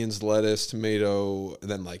onions, lettuce, tomato, and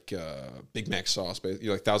then like Big Mac sauce, basically,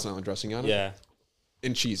 like Thousand Island dressing on it. Yeah.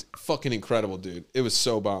 And cheese. Fucking incredible, dude. It was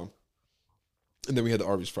so bomb. And then we had the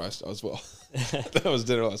Arby's fries as well. That was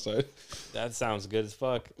dinner last night. That sounds good as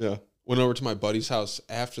fuck. Yeah. Went over to my buddy's house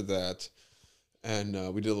after that, and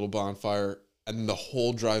we did a little bonfire. And then the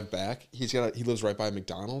whole drive back, he lives right by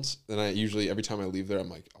McDonald's. And I usually, every time I leave there, I'm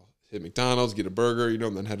like, I'll hit McDonald's, get a burger, you know,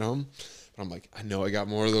 and then head home. But I'm like, I know I got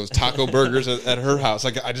more of those taco burgers at her house.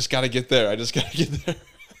 I just got to get there. I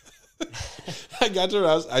got to her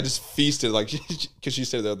house. I just feasted, like, because she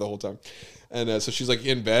stayed there the whole time. And so she's like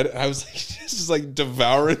in bed. And I was like, just like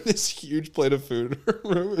devouring this huge plate of food in her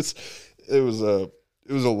room. It was a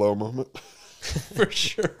low moment for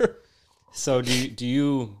sure. So do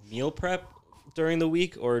you meal prep during the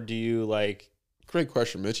week, or do you like? Great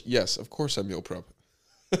question, Mitch. Yes, of course I meal prep.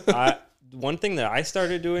 One thing that I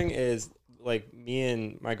started doing is like me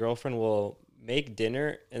and my girlfriend will make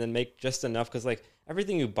dinner and then make just enough, because like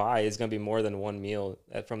everything you buy is going to be more than one meal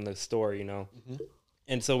from the store, you know? Mm-hmm.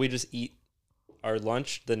 And so we just eat our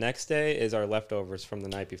lunch the next day is our leftovers from the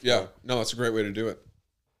night before. Yeah, no, that's a great way to do it.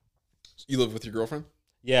 You live with your girlfriend?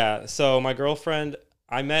 Yeah, so my girlfriend,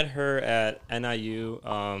 I met her at NIU,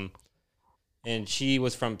 and she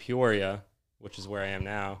was from Peoria, which is where I am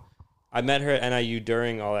now. I met her at NIU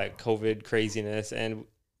during all that COVID craziness, and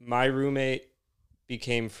my roommate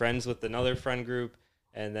became friends with another friend group,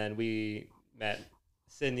 and then we met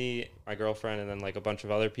Sydney, my girlfriend, and then like a bunch of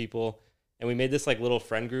other people. and we made this like little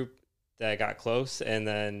friend group that got close, and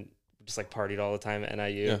then just like partied all the time at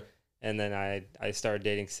NIU. Yeah. And then I started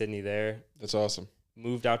dating Sydney there. That's awesome.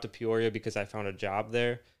 Moved out to Peoria because I found a job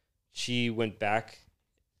there. She went back.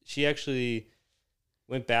 She actually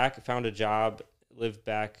went back, found a job, lived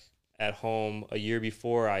back at home a year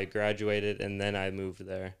before I graduated, and then I moved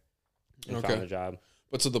there and found a job.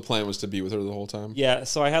 But so the plan was to be with her the whole time? Yeah,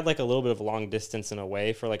 so I had like a little bit of long distance and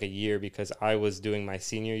away for like a year because I was doing my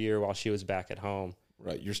senior year while she was back at home.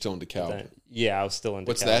 Right, you're still in DeKalb. Yeah, I was still in DeKalb.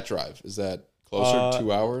 What's that drive? Is that closer?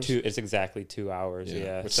 2 hours? It's exactly 2 hours,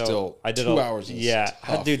 yeah. But So still, I did 2 hours is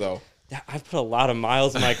tough, though. I put a lot of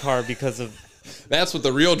miles in my car because of... That's what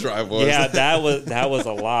the real drive was. Yeah, that was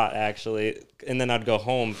a lot, actually. And then I'd go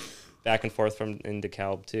home back and forth from in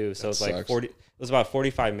DeKalb, too. So it's like 40... It was about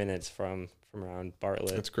 45 minutes from around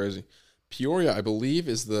Bartlett. That's crazy. Peoria, I believe,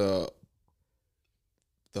 is the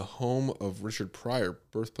home of Richard Pryor,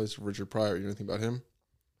 birthplace of Richard Pryor. You know anything about him?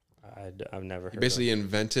 I've never heard. He basically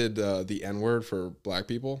invented the N-word for black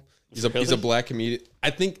people. He's a black comedian. I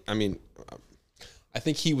think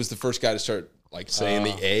he was the first guy to start like saying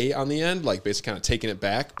the A on the end, like basically kind of taking it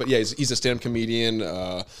back. But yeah, he's a stand-up comedian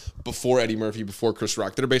before Eddie Murphy, before Chris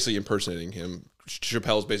Rock. They're basically impersonating him.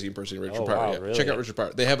 Chappelle's basically impersonating Richard Pryor. Wow, yeah. really? Check out Richard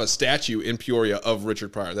Pryor. They have a statue in Peoria of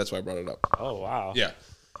Richard Pryor. That's why I brought it up. Oh, wow. Yeah.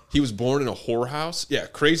 He was born in a whorehouse. Yeah,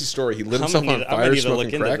 crazy story. He lit himself on fire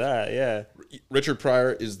smoking crack. That, yeah. Richard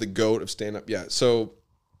Pryor is the GOAT of stand-up. Yeah, so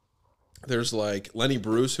there's like Lenny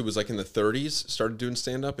Bruce, who was like in the 30s, started doing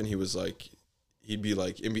stand-up, and he was like, he'd be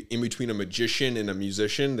like in between a magician and a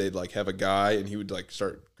musician. They'd like have a guy, and he would like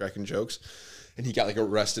start cracking jokes. And he got like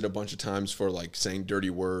arrested a bunch of times for like saying dirty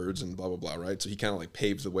words and blah, blah, blah, right? So he kind of like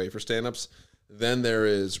paves the way for stand-ups. Then there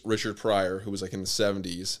is Richard Pryor, who was like in the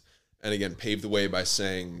 70s, and again, paved the way by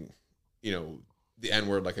saying, you know, the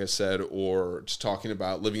N-word, like I said, or just talking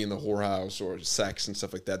about living in the whorehouse or sex and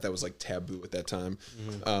stuff like that. That was like taboo at that time.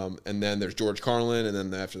 Mm-hmm. And then there's George Carlin, and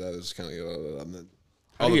then after that, it was kind of and then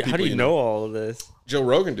how do you know all of this? Joe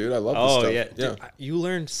Rogan, dude. I love this stuff. Yeah. Dude, you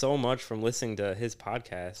learn so much from listening to his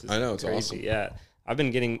podcast. I know, it's crazy. awesome. Yeah. I've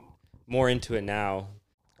been getting more into it now.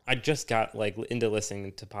 I just got like into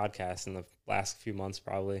listening to podcasts in the last few months,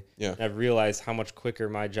 probably. Yeah. And I've realized how much quicker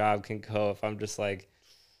my job can go if I'm just like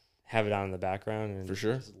have it on in the background and for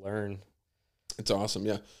sure just learn. It's awesome.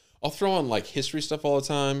 Yeah. I'll throw on like history stuff all the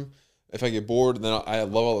time. If I get bored, and then I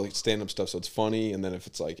love all the stand-up stuff, so it's funny. And then if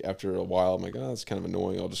it's like after a while, I'm like, oh, that's kind of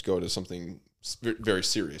annoying. I'll just go to something very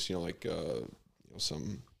serious, you know, like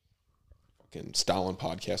some fucking Stalin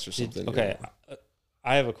podcast or something. Okay,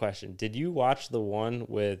 I have a question. Did you watch the one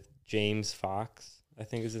with James Fox? I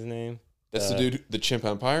think is his name. That's the dude, the Chimp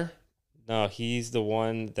Empire? No, he's the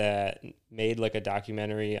one that made like a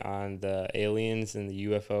documentary on the aliens and the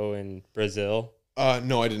UFO in Brazil.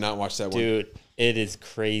 No, I did not watch that one. Dude, it is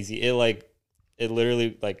crazy. It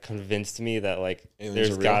literally like convinced me that like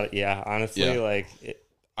aliens honestly, like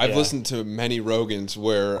I've listened to many Rogans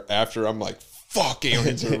where after I'm like, fuck,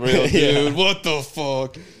 aliens are real, dude. What the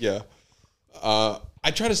fuck? Yeah.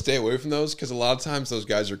 I try to stay away from those because a lot of times those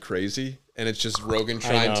guys are crazy and it's just Rogan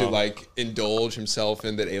trying to like indulge himself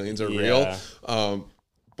in that aliens are real.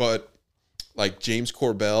 But like James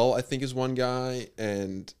Corbell, I think, is one guy,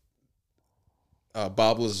 and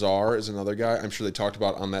Bob Lazar is another guy. I'm sure they talked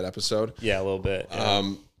about on that episode. Yeah, a little bit.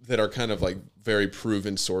 Yeah. That are kind of like very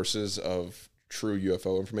proven sources of true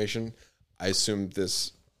UFO information. I assume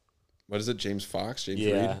this, what is it? James Fox? James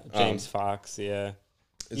Reed? James Fox, yeah.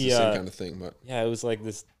 It's the same kind of thing. But yeah, it was like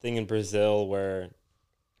this thing in Brazil where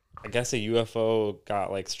I guess a UFO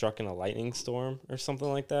got like struck in a lightning storm or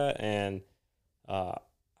something like that. And I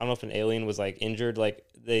don't know if an alien was like injured. Like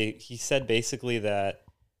he said basically that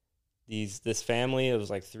this family, it was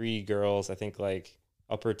like 3 girls, I think like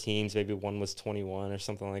upper teens, maybe one was 21 or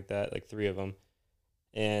something like that, like 3 of them.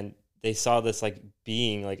 And they saw this like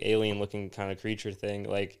being, like alien looking kind of creature thing,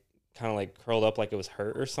 like kind of like curled up like it was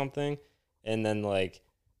hurt or something. And then like,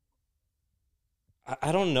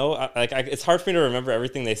 I don't know, it's hard for me to remember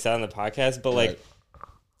everything they said on the podcast, but like,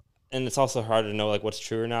 and it's also hard to know like what's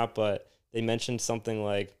true or not, but they mentioned something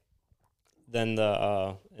like, then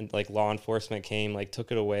and like law enforcement came, like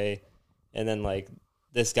took it away. And then like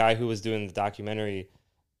this guy who was doing the documentary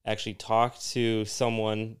actually talked to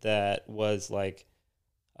someone that was like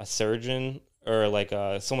a surgeon or like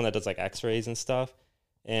someone that does like x-rays and stuff.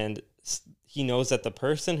 And he knows that the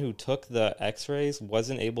person who took the x-rays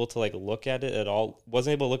wasn't able to like look at it at all,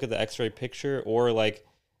 wasn't able to look at the x-ray picture or like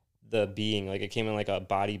the being, like it came in like a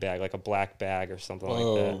body bag, like a black bag or something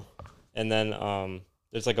like that. And then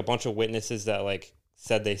there's like a bunch of witnesses that like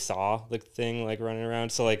said they saw the thing like running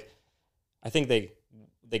around. So like I think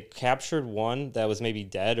they captured one that was maybe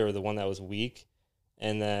dead or the one that was weak,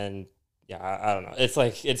 and then I don't know. It's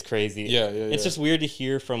like it's crazy. It's just weird to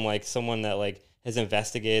hear from like someone that like has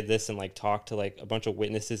investigated this and like talked to like a bunch of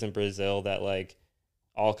witnesses in Brazil that like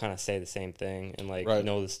all kind of say the same thing and like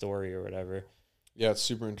know the story or whatever. Yeah, it's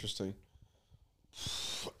super interesting.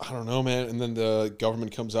 I don't know, man. And then the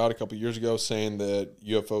government comes out a couple years ago saying that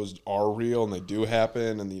UFOs are real and they do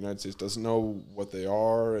happen, and the United States doesn't know what they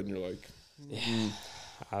are, and you're like,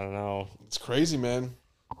 I don't know. It's crazy, man.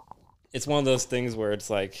 It's one of those things where it's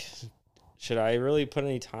like, should I really put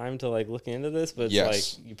any time to like look into this? But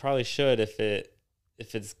it's like you probably should if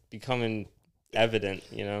it's becoming evident,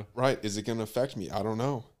 you know? Right. Is it going to affect me? I don't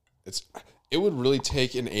know. It would really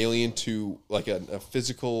take an alien to like a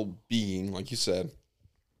physical being, like you said,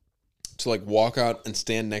 to like walk out and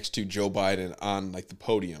stand next to Joe Biden on like the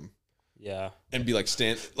podium. Yeah. And be like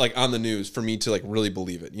like on the news for me to like really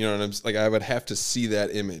believe it. You know what I'm like? I would have to see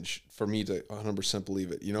that image for me to 100%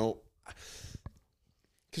 believe it, you know?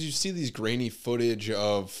 Because you see these grainy footage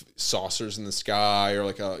of saucers in the sky or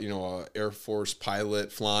like a Air Force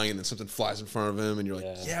pilot flying and then something flies in front of him and you're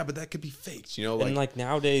like, yeah, but that could be faked, you know? And like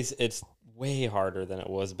nowadays it's way harder than it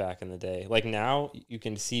was back in the day. Like now you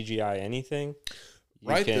can CGI anything.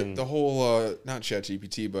 Right? The whole, not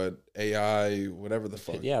ChatGPT, but AI, whatever the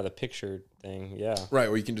fuck. Yeah, the picture thing, yeah. Right,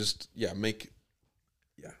 where you can just, make,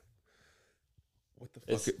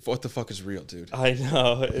 What the fuck is real, dude? I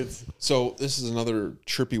know. So this is another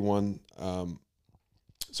trippy one.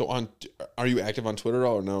 So are you active on Twitter at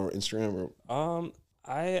all or no, or Instagram or?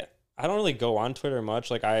 I don't really go on Twitter much.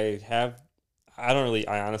 Like I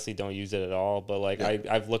honestly don't use it at all. But like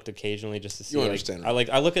I've looked occasionally just to see. You understand?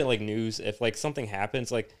 I look at like news. If like something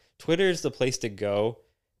happens, like Twitter is the place to go.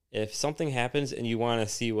 If something happens and you want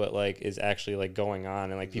to see what like is actually like going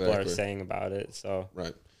on and like people are saying about it. So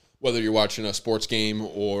right. Whether you're watching a sports game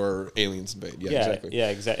or aliens invade. Yeah, exactly. Yeah,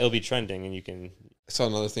 exactly. It'll be trending and you can... I saw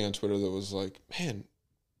another thing on Twitter that was like, man,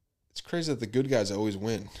 it's crazy that the good guys always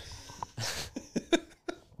win.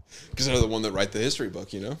 Because they're the one that write the history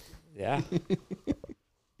book, you know? Yeah.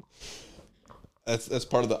 That's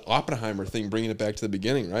part of the Oppenheimer thing, bringing it back to the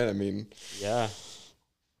beginning, right? I mean... Yeah.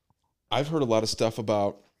 I've heard a lot of stuff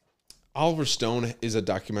about... Oliver Stone is a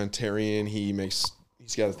documentarian. He's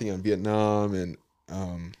got a thing on Vietnam and...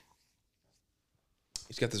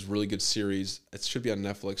 he's got this really good series. It should be on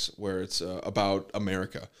Netflix where it's about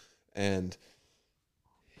America. And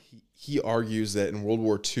he argues that in World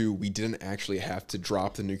War II, we didn't actually have to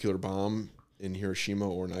drop the nuclear bomb in Hiroshima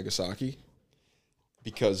or Nagasaki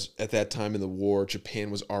because at that time in the war,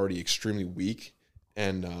 Japan was already extremely weak.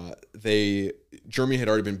 And Germany had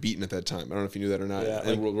already been beaten at that time. I don't know if you knew that or not. Yeah,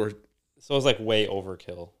 in World War, so it was like way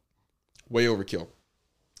overkill. Way overkill.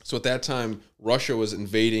 So at that time, Russia was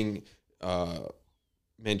invading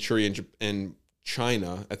Manchuria and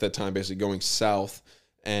China at that time, basically going south,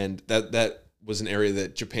 and that was an area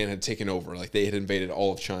that Japan had taken over. Like they had invaded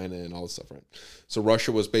all of China and all this stuff, right? So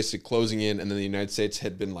Russia was basically closing in, and then the United States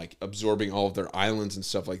had been like absorbing all of their islands and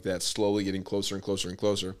stuff like that, slowly getting closer and closer and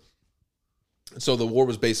closer. So the war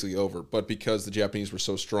was basically over, but because the Japanese were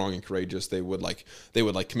so strong and courageous, they would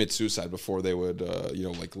commit suicide before they would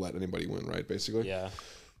let anybody win, right? Basically, yeah.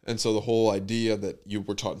 And so the whole idea that you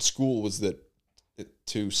were taught in school was that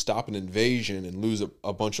to stop an invasion and lose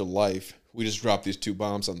a bunch of life, we just dropped these 2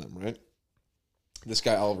 bombs on them, right? This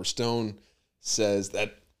guy, Oliver Stone, says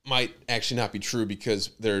that might actually not be true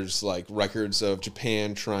because there's like records of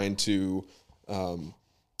Japan trying to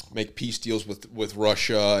make peace deals with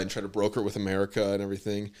Russia and try to broker with America and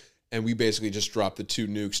everything. And we basically just dropped the 2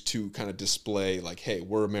 nukes to kind of display like, hey,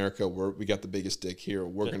 we're America. We got the biggest dick here.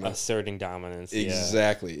 We're going to... Asserting dominance.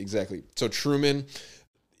 Exactly. So Truman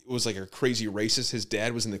was like a crazy racist. His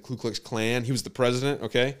dad was in the Ku Klux Klan. He was the president,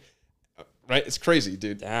 okay? Right? It's crazy,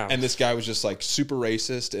 dude. Damn. And this guy was just like super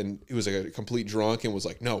racist and he was like a complete drunk and was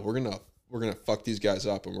like, no, we're gonna fuck these guys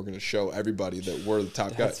up and we're going to show everybody that we're the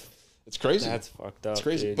top guys. It's crazy. That's fucked up. It's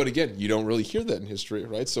crazy. Dude. But again, you don't really hear that in history,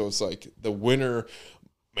 right? So it's like the winner...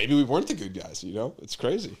 Maybe we weren't the good guys, you know? It's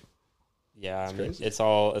crazy. Yeah, I mean, it's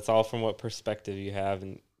all from what perspective you have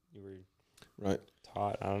and you were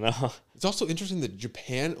taught. I don't know. It's also interesting that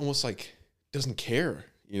Japan almost like doesn't care,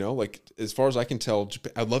 you know? Like as far as I can tell,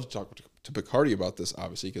 Japan, I'd love to talk to Picardi about this,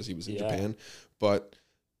 obviously, because he was in Japan. But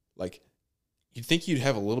like you'd think you'd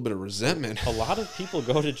have a little bit of resentment. A lot of people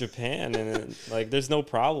go to Japan and like there's no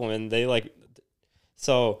problem and they like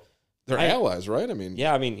so they're allies, right? I mean,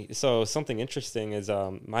 yeah. I mean, so something interesting is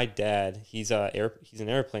my dad. He's an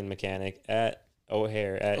airplane mechanic at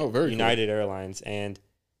O'Hare at United Airlines, and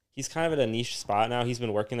he's kind of at a niche spot now. He's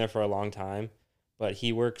been working there for a long time, but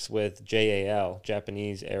he works with JAL,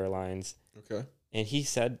 Japanese Airlines. Okay. And he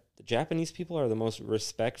said the Japanese people are the most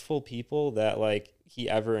respectful people that like he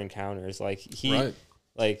ever encounters. Like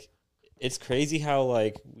like it's crazy how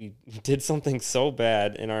like we did something so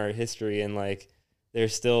bad in our history and like they're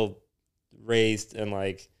still raised and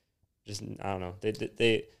like just I don't know.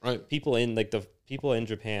 They people in like the people in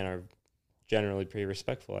Japan are generally pretty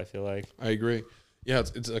respectful, I feel like. I agree. Yeah,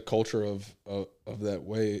 it's a culture of that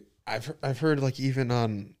way. I've heard like even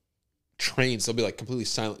on trains they'll be like completely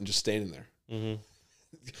silent and just standing there. Mm-hmm.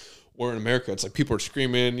 Where in America, it's like people are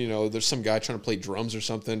screaming. You know, there's some guy trying to play drums or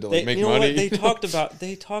something to like make money. What? They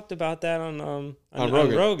talked about that on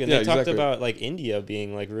Rogan. Yeah, they talked about like India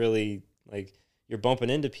being like really like you're bumping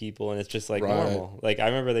into people and it's just like normal. Like I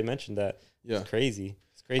remember they mentioned that. Yeah, it's crazy.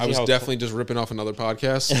 It's crazy. I was definitely just ripping off another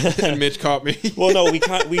podcast, and Mitch caught me. Well, no, we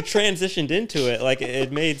transitioned into it. Like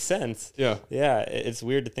it made sense. Yeah, yeah. It's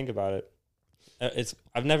weird to think about it.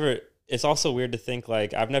 It's also weird to think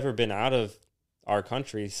like I've never been out of our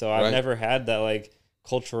country, so I've never had that like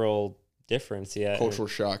cultural difference yet. Cultural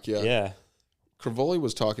shock, yeah. Yeah. Crivoli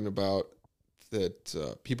was talking about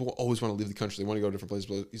that people always want to leave the country. They want to go to different places.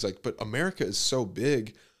 But he's like, but America is so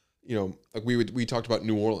big. You know, like we talked about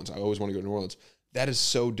New Orleans. I always want to go to New Orleans. That is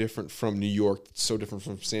so different from New York. It's so different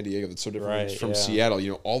from San Diego. It's so different from Seattle.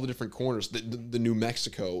 You know, all the different corners. The New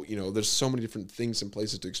Mexico. You know, there's so many different things and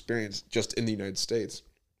places to experience just in the United States.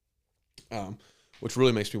 Which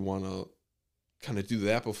really makes me want to kind of do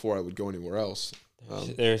that before I would go anywhere else.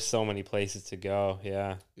 There's so many places to go.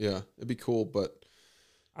 Yeah. Yeah, it'd be cool, but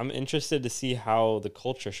I'm interested to see how the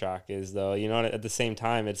culture shock is, though. You know, at the same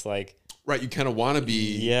time, it's like you kind of want to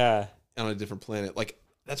be on a different planet. Like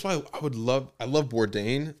that's why I love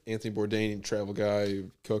Bourdain, Anthony Bourdain, travel guy,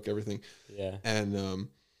 cook, everything. Yeah, and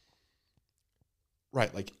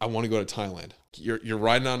like I want to go to Thailand. You're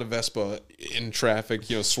riding on a Vespa in traffic,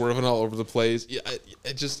 you know, swerving all over the place. Yeah,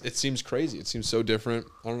 it seems crazy. It seems so different.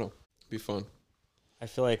 I don't know. It'd be fun. I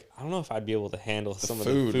feel like I don't know if I'd be able to handle some of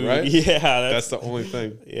the food, right? Yeah, that's the only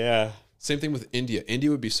thing. Yeah. Same thing with India. India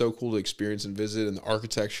would be so cool to experience and visit, and the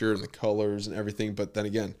architecture and the colors and everything. But then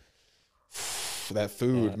again, that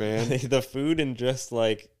food, man. The food and just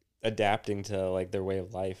like adapting to like their way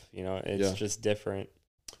of life. You know, it's just different.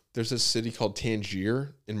 There's this city called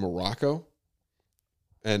Tangier in Morocco.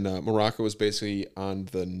 And Morocco is basically on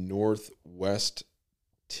the northwest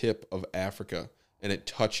tip of Africa. And it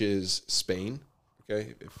touches Spain.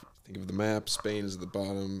 Okay? If you think of the map, Spain is at the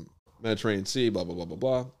bottom, Mediterranean Sea, blah, blah, blah, blah,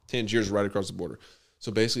 blah. Tangier is right across the border.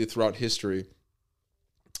 So basically throughout history,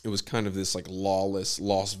 it was kind of this like lawless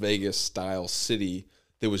Las Vegas style city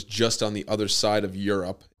that was just on the other side of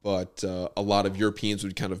Europe. But a lot of Europeans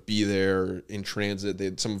would kind of be there in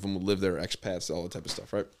transit. Some of them would live there, expats, all that type of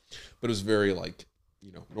stuff, right? But it was very like,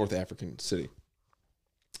 you know, North African city.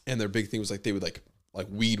 And their big thing was like they would like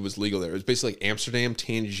weed was legal there. It was basically like Amsterdam,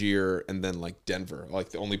 Tangier, and then like Denver, like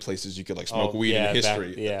the only places you could like smoke weed in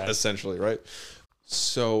history, essentially, right?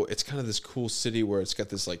 So it's kind of this cool city where it's got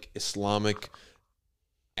this like Islamic,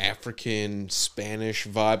 African, Spanish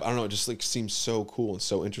vibe. I don't know, it just like seems so cool and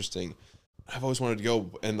so interesting. I've always wanted to go,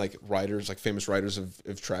 and like writers, like famous writers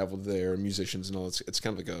have traveled there, musicians and all. It's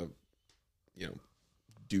kind of like a, you know,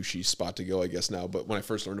 douchey spot to go, I guess now. But when I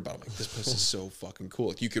first learned about it, I'm like, this place is so fucking cool.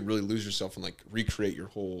 Like you could really lose yourself and like recreate your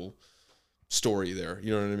whole story there.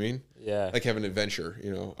 You know what I mean? Yeah. Like have an adventure,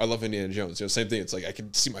 you know. I love Indiana Jones. You know, same thing. It's like I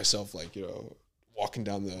could see myself like, you know, walking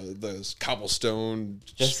down the cobblestone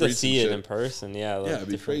just to see it in person. Yeah. Like it'd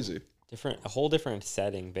be crazy. A whole different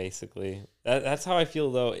setting, basically. That's how I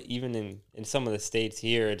feel, though, even in some of the states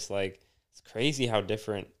here. It's like, it's crazy how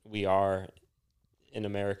different we are in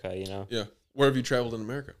America, you know? Yeah. Where have you traveled in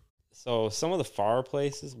America? So some of the far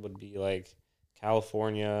places would be like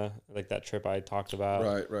California, like that trip I talked about.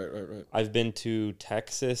 Right. I've been to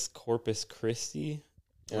Texas, Corpus Christi,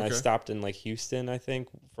 and I stopped in like Houston, I think,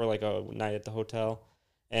 for like a night at the hotel.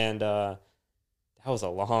 And that was a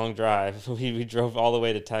long drive. We drove all the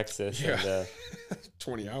way to Texas. Yeah. And,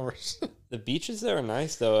 20 hours. The beaches there are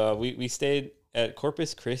nice, though. We stayed at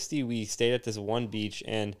Corpus Christi. We stayed at this one beach,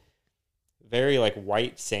 and very like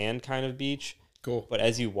white sand kind of beach. Cool. But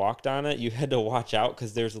as you walked on it, you had to watch out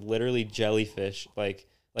because there's literally jellyfish, like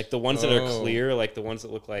the ones that are clear, like the ones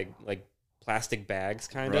that look like plastic bags,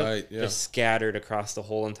 kind of, just scattered across the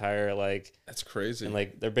whole entire like. That's crazy. And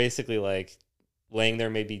like they're basically like laying there,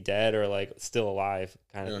 maybe dead or like still alive,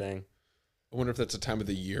 kind of thing. I wonder if that's a time of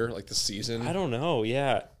the year, like the season. I don't know.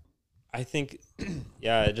 Yeah, I think,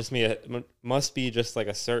 it just must be just like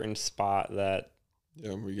a certain spot that.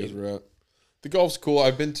 Yeah, where you guys were at. The Gulf's cool.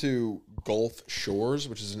 I've been to Gulf Shores,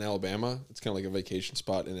 which is in Alabama. It's kind of like a vacation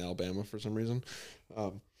spot in Alabama for some reason.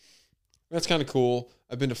 That's kind of cool.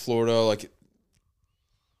 I've been to Florida. Like,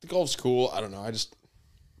 the Gulf's cool. I don't know.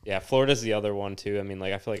 Yeah, Florida's the other one too. I mean,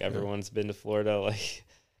 like I feel like everyone's been to Florida. Like,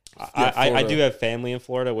 Yeah, I do have family in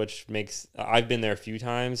Florida, which makes I've been there a few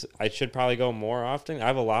times. I should probably go more often. I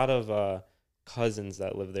have a lot of cousins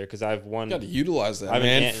that live there because I've one. Got to utilize that, I have an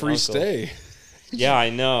man. aunt and Free uncle. stay. Yeah, I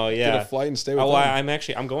know. Yeah, Get a flight and stay with well, them.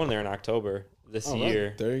 I'm going there in October this year.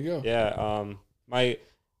 Right. There you go. Yeah.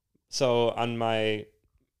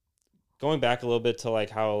 Going back a little bit to like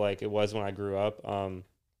how like it was when I grew up.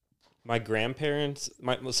 My grandparents,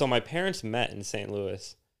 my parents met in St.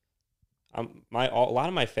 Louis. A lot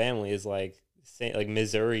of my family is like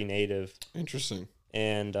Missouri native, Interesting.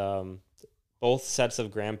 and both sets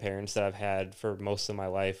of grandparents that I've had for most of my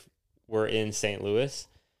life were in St. Louis.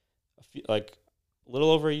 Like a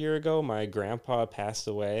little over a year ago, my grandpa passed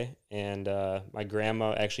away, and my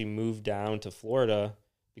grandma actually moved down to Florida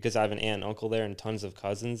because I have an aunt and uncle there and tons of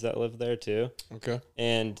cousins that live there too. Okay.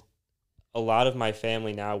 And a lot of my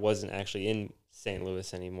family now wasn't actually in St.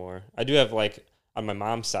 Louis anymore. I do have like on my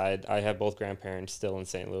mom's side, I have both grandparents still in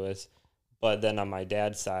St. Louis, but then on my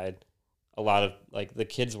dad's side, a lot of like the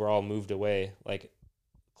kids were all moved away. Like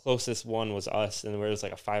closest one was us, and it was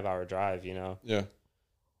like a 5-hour drive, you know? Yeah.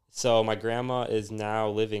 So my grandma is now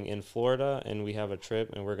living in Florida, and we have a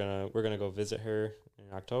trip, and we're gonna go visit her in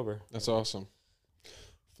October. That's awesome.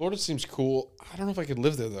 Florida seems cool. I don't know if I could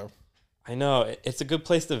live there though. I know it's a good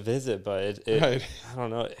place to visit, but Right. I don't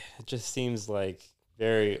know. It just seems like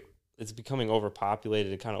it's becoming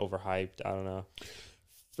overpopulated and kind of overhyped. I don't know.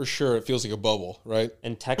 For sure, it feels like a bubble, right?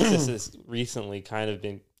 And Texas has recently kind of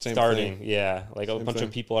been Same starting. thing. Yeah, like a Same bunch thing.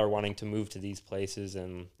 of people are wanting to move to these places,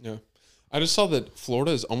 and Yeah. I just saw that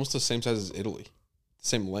Florida is almost the same size as Italy, the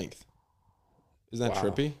same length. Isn't that Wow.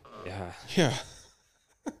 trippy? yeah, Yeah.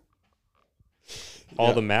 all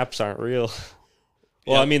Yeah. the maps aren't real.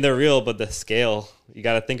 Well, Yeah. I mean, they're real, but the scale, you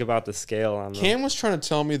got to think about the scale on them. Cam was trying to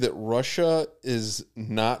tell me that Russia is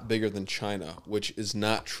not bigger than China, which is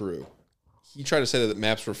not true. He tried to say that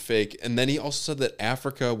maps were fake, and then he also said that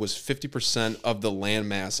Africa was 50% of the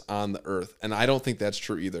landmass on the Earth, and I don't think that's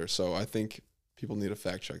true either. So I think people need to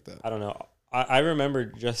fact check that. I don't know. I remember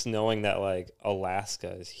just knowing that like Alaska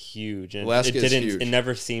is huge, and Alaska it is didn't. huge. It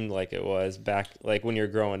never seemed like it was back like when you're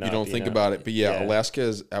growing up. You don't think know? about it, but yeah, Yeah. Alaska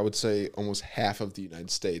is, I would say, almost half of the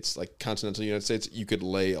United States. Like continental United States, you could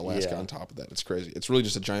lay Alaska Yeah. on top of that. It's crazy. It's really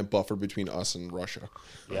just a giant buffer between us and Russia.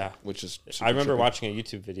 Yeah. Which is super I remember trippy. watching a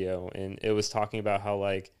YouTube video, and it was talking about how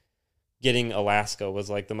like getting Alaska was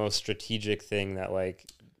like the most strategic thing that like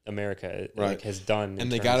America Right. like, has done.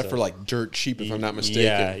 And they got it for like dirt cheap, if I'm not mistaken.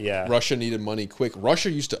 Yeah, yeah. Russia needed money quick. Russia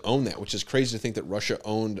used to own that, which is crazy to think that Russia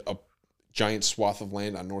owned a giant swath of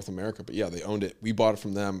land on North America. But yeah, they owned it. We bought it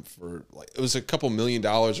from them for like, it was a couple $1 million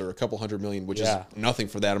or a couple $100 million, which Yeah. is nothing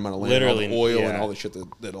for that amount of land. Literally, all the oil and yeah. all the shit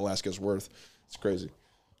that Alaska's worth. It's crazy.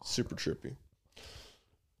 Super trippy.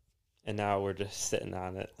 and now we're just sitting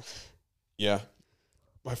on it. Yeah.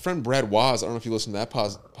 My friend Brad Waz, I don't know if you listen to that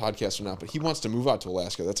podcast or not, but he wants to move out to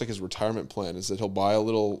Alaska. That's like his retirement plan, is that he'll buy a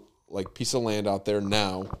little like piece of land out there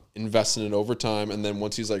now, invest in it over time, and then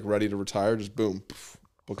once he's like ready to retire, just boom,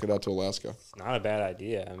 book it out to Alaska. It's not a bad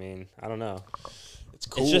idea. I mean, I don't know. It's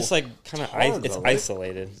cool. It's just like kind of hard, it's though, right?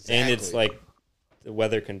 isolated, and it's Exactly. like the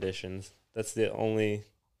weather conditions. That's the only.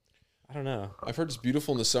 I don't know. I've heard it's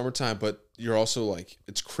beautiful in the summertime, but you're also like,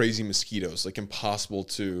 it's crazy mosquitoes, like impossible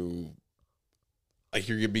to, like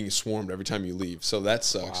you're being swarmed every time you leave. So that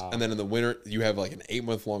sucks. Wow. And then in the winter, you have like an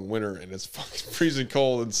 8-month long winter and it's fucking freezing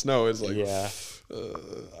cold and snow. It's like, Yeah.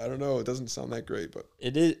 I don't know. It doesn't sound that great, but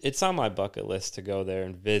It is. It's on my bucket list to go there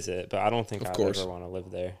and visit, but I don't think Of I'd course. ever want to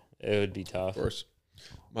live there. It would be tough. of course.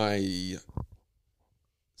 My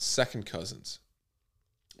second cousins,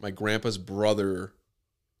 my grandpa's brother's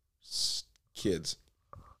kids,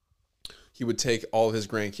 he would take all of his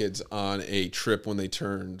grandkids on a trip when they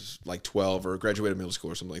turned like 12 or graduated middle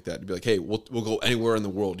school or something like that. He'd be like, hey, we'll go anywhere in the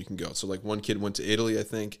world you can go. So like one kid went to Italy, I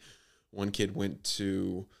think. One kid went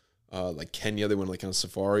to like Kenya. They went like on a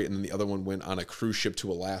safari. And then the other one went on a cruise ship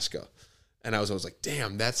to Alaska. And I was like,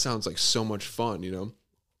 damn, that sounds like so much fun, you know?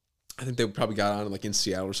 I think they probably got on like in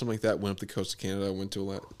Seattle or something like that, went up the coast of Canada, went to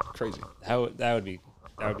Alaska. Crazy. That would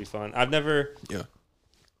be fun. I never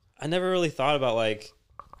really thought about like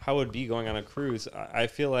how it would be going on a cruise. I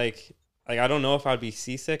feel like I don't know if I'd be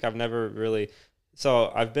seasick. I've never really.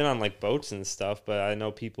 So I've been on like boats and stuff, but I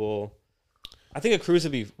know people I think a cruise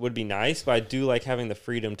would be nice, but I do like having the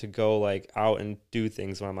freedom to go like out and do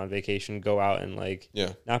things when I'm on vacation, go out and like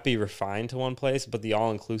not be refined to one place, but the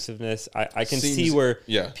all inclusiveness. I can see where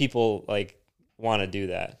people like want to do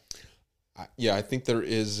that. Yeah, I think there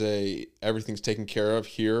is a everything's taken care of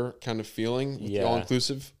here kind of feeling with the all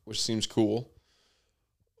inclusive, which seems cool,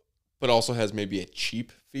 but also has maybe a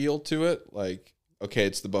cheap feel to it. Like, okay,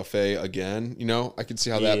 it's the buffet again. You know, I can see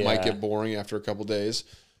how that might get boring after a couple days.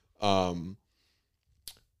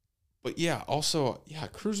 But yeah, also, a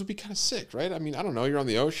cruise would be kind of sick, right? I mean, I don't know, you're on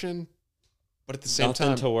the ocean, but at the same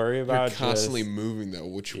time, to worry about. You're constantly moving though,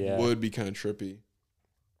 which would be kind of trippy.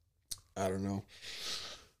 I don't know.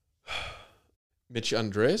 Mitch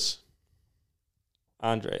Andres?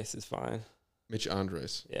 Andres is fine. Mitch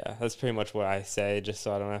Andres. Yeah, that's pretty much what I say, just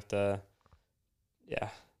so I don't have to. Yeah.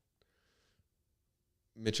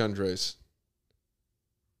 Mitch Andres.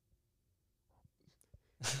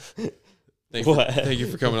 Thank you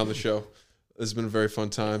for coming on the show. This has been a very fun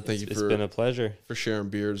time. It's been a pleasure for sharing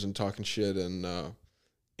beers and talking shit and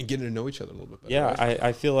getting to know each other a little bit better. Yeah, right?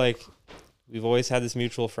 I feel like we've always had this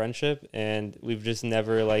mutual friendship, and we've just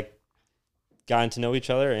never like gotten to know each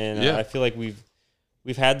other. And I feel like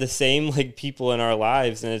we've had the same like people in our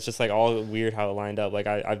lives, and it's just like all weird how it lined up. Like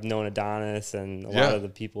I've known Adonis and a lot of the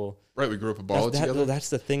people. Right, we grew up at Ball together. That's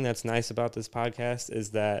the thing that's nice about this podcast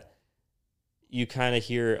is that you kind of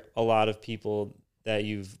hear a lot of people that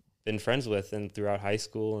you've been friends with and throughout high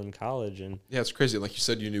school and college. And yeah, it's crazy. Like you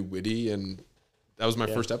said, you knew Witty, and that was my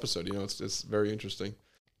first episode. You know, it's very interesting.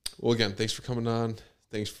 Well, again, thanks for coming on.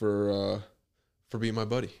 Thanks for being my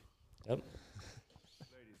buddy. Yep.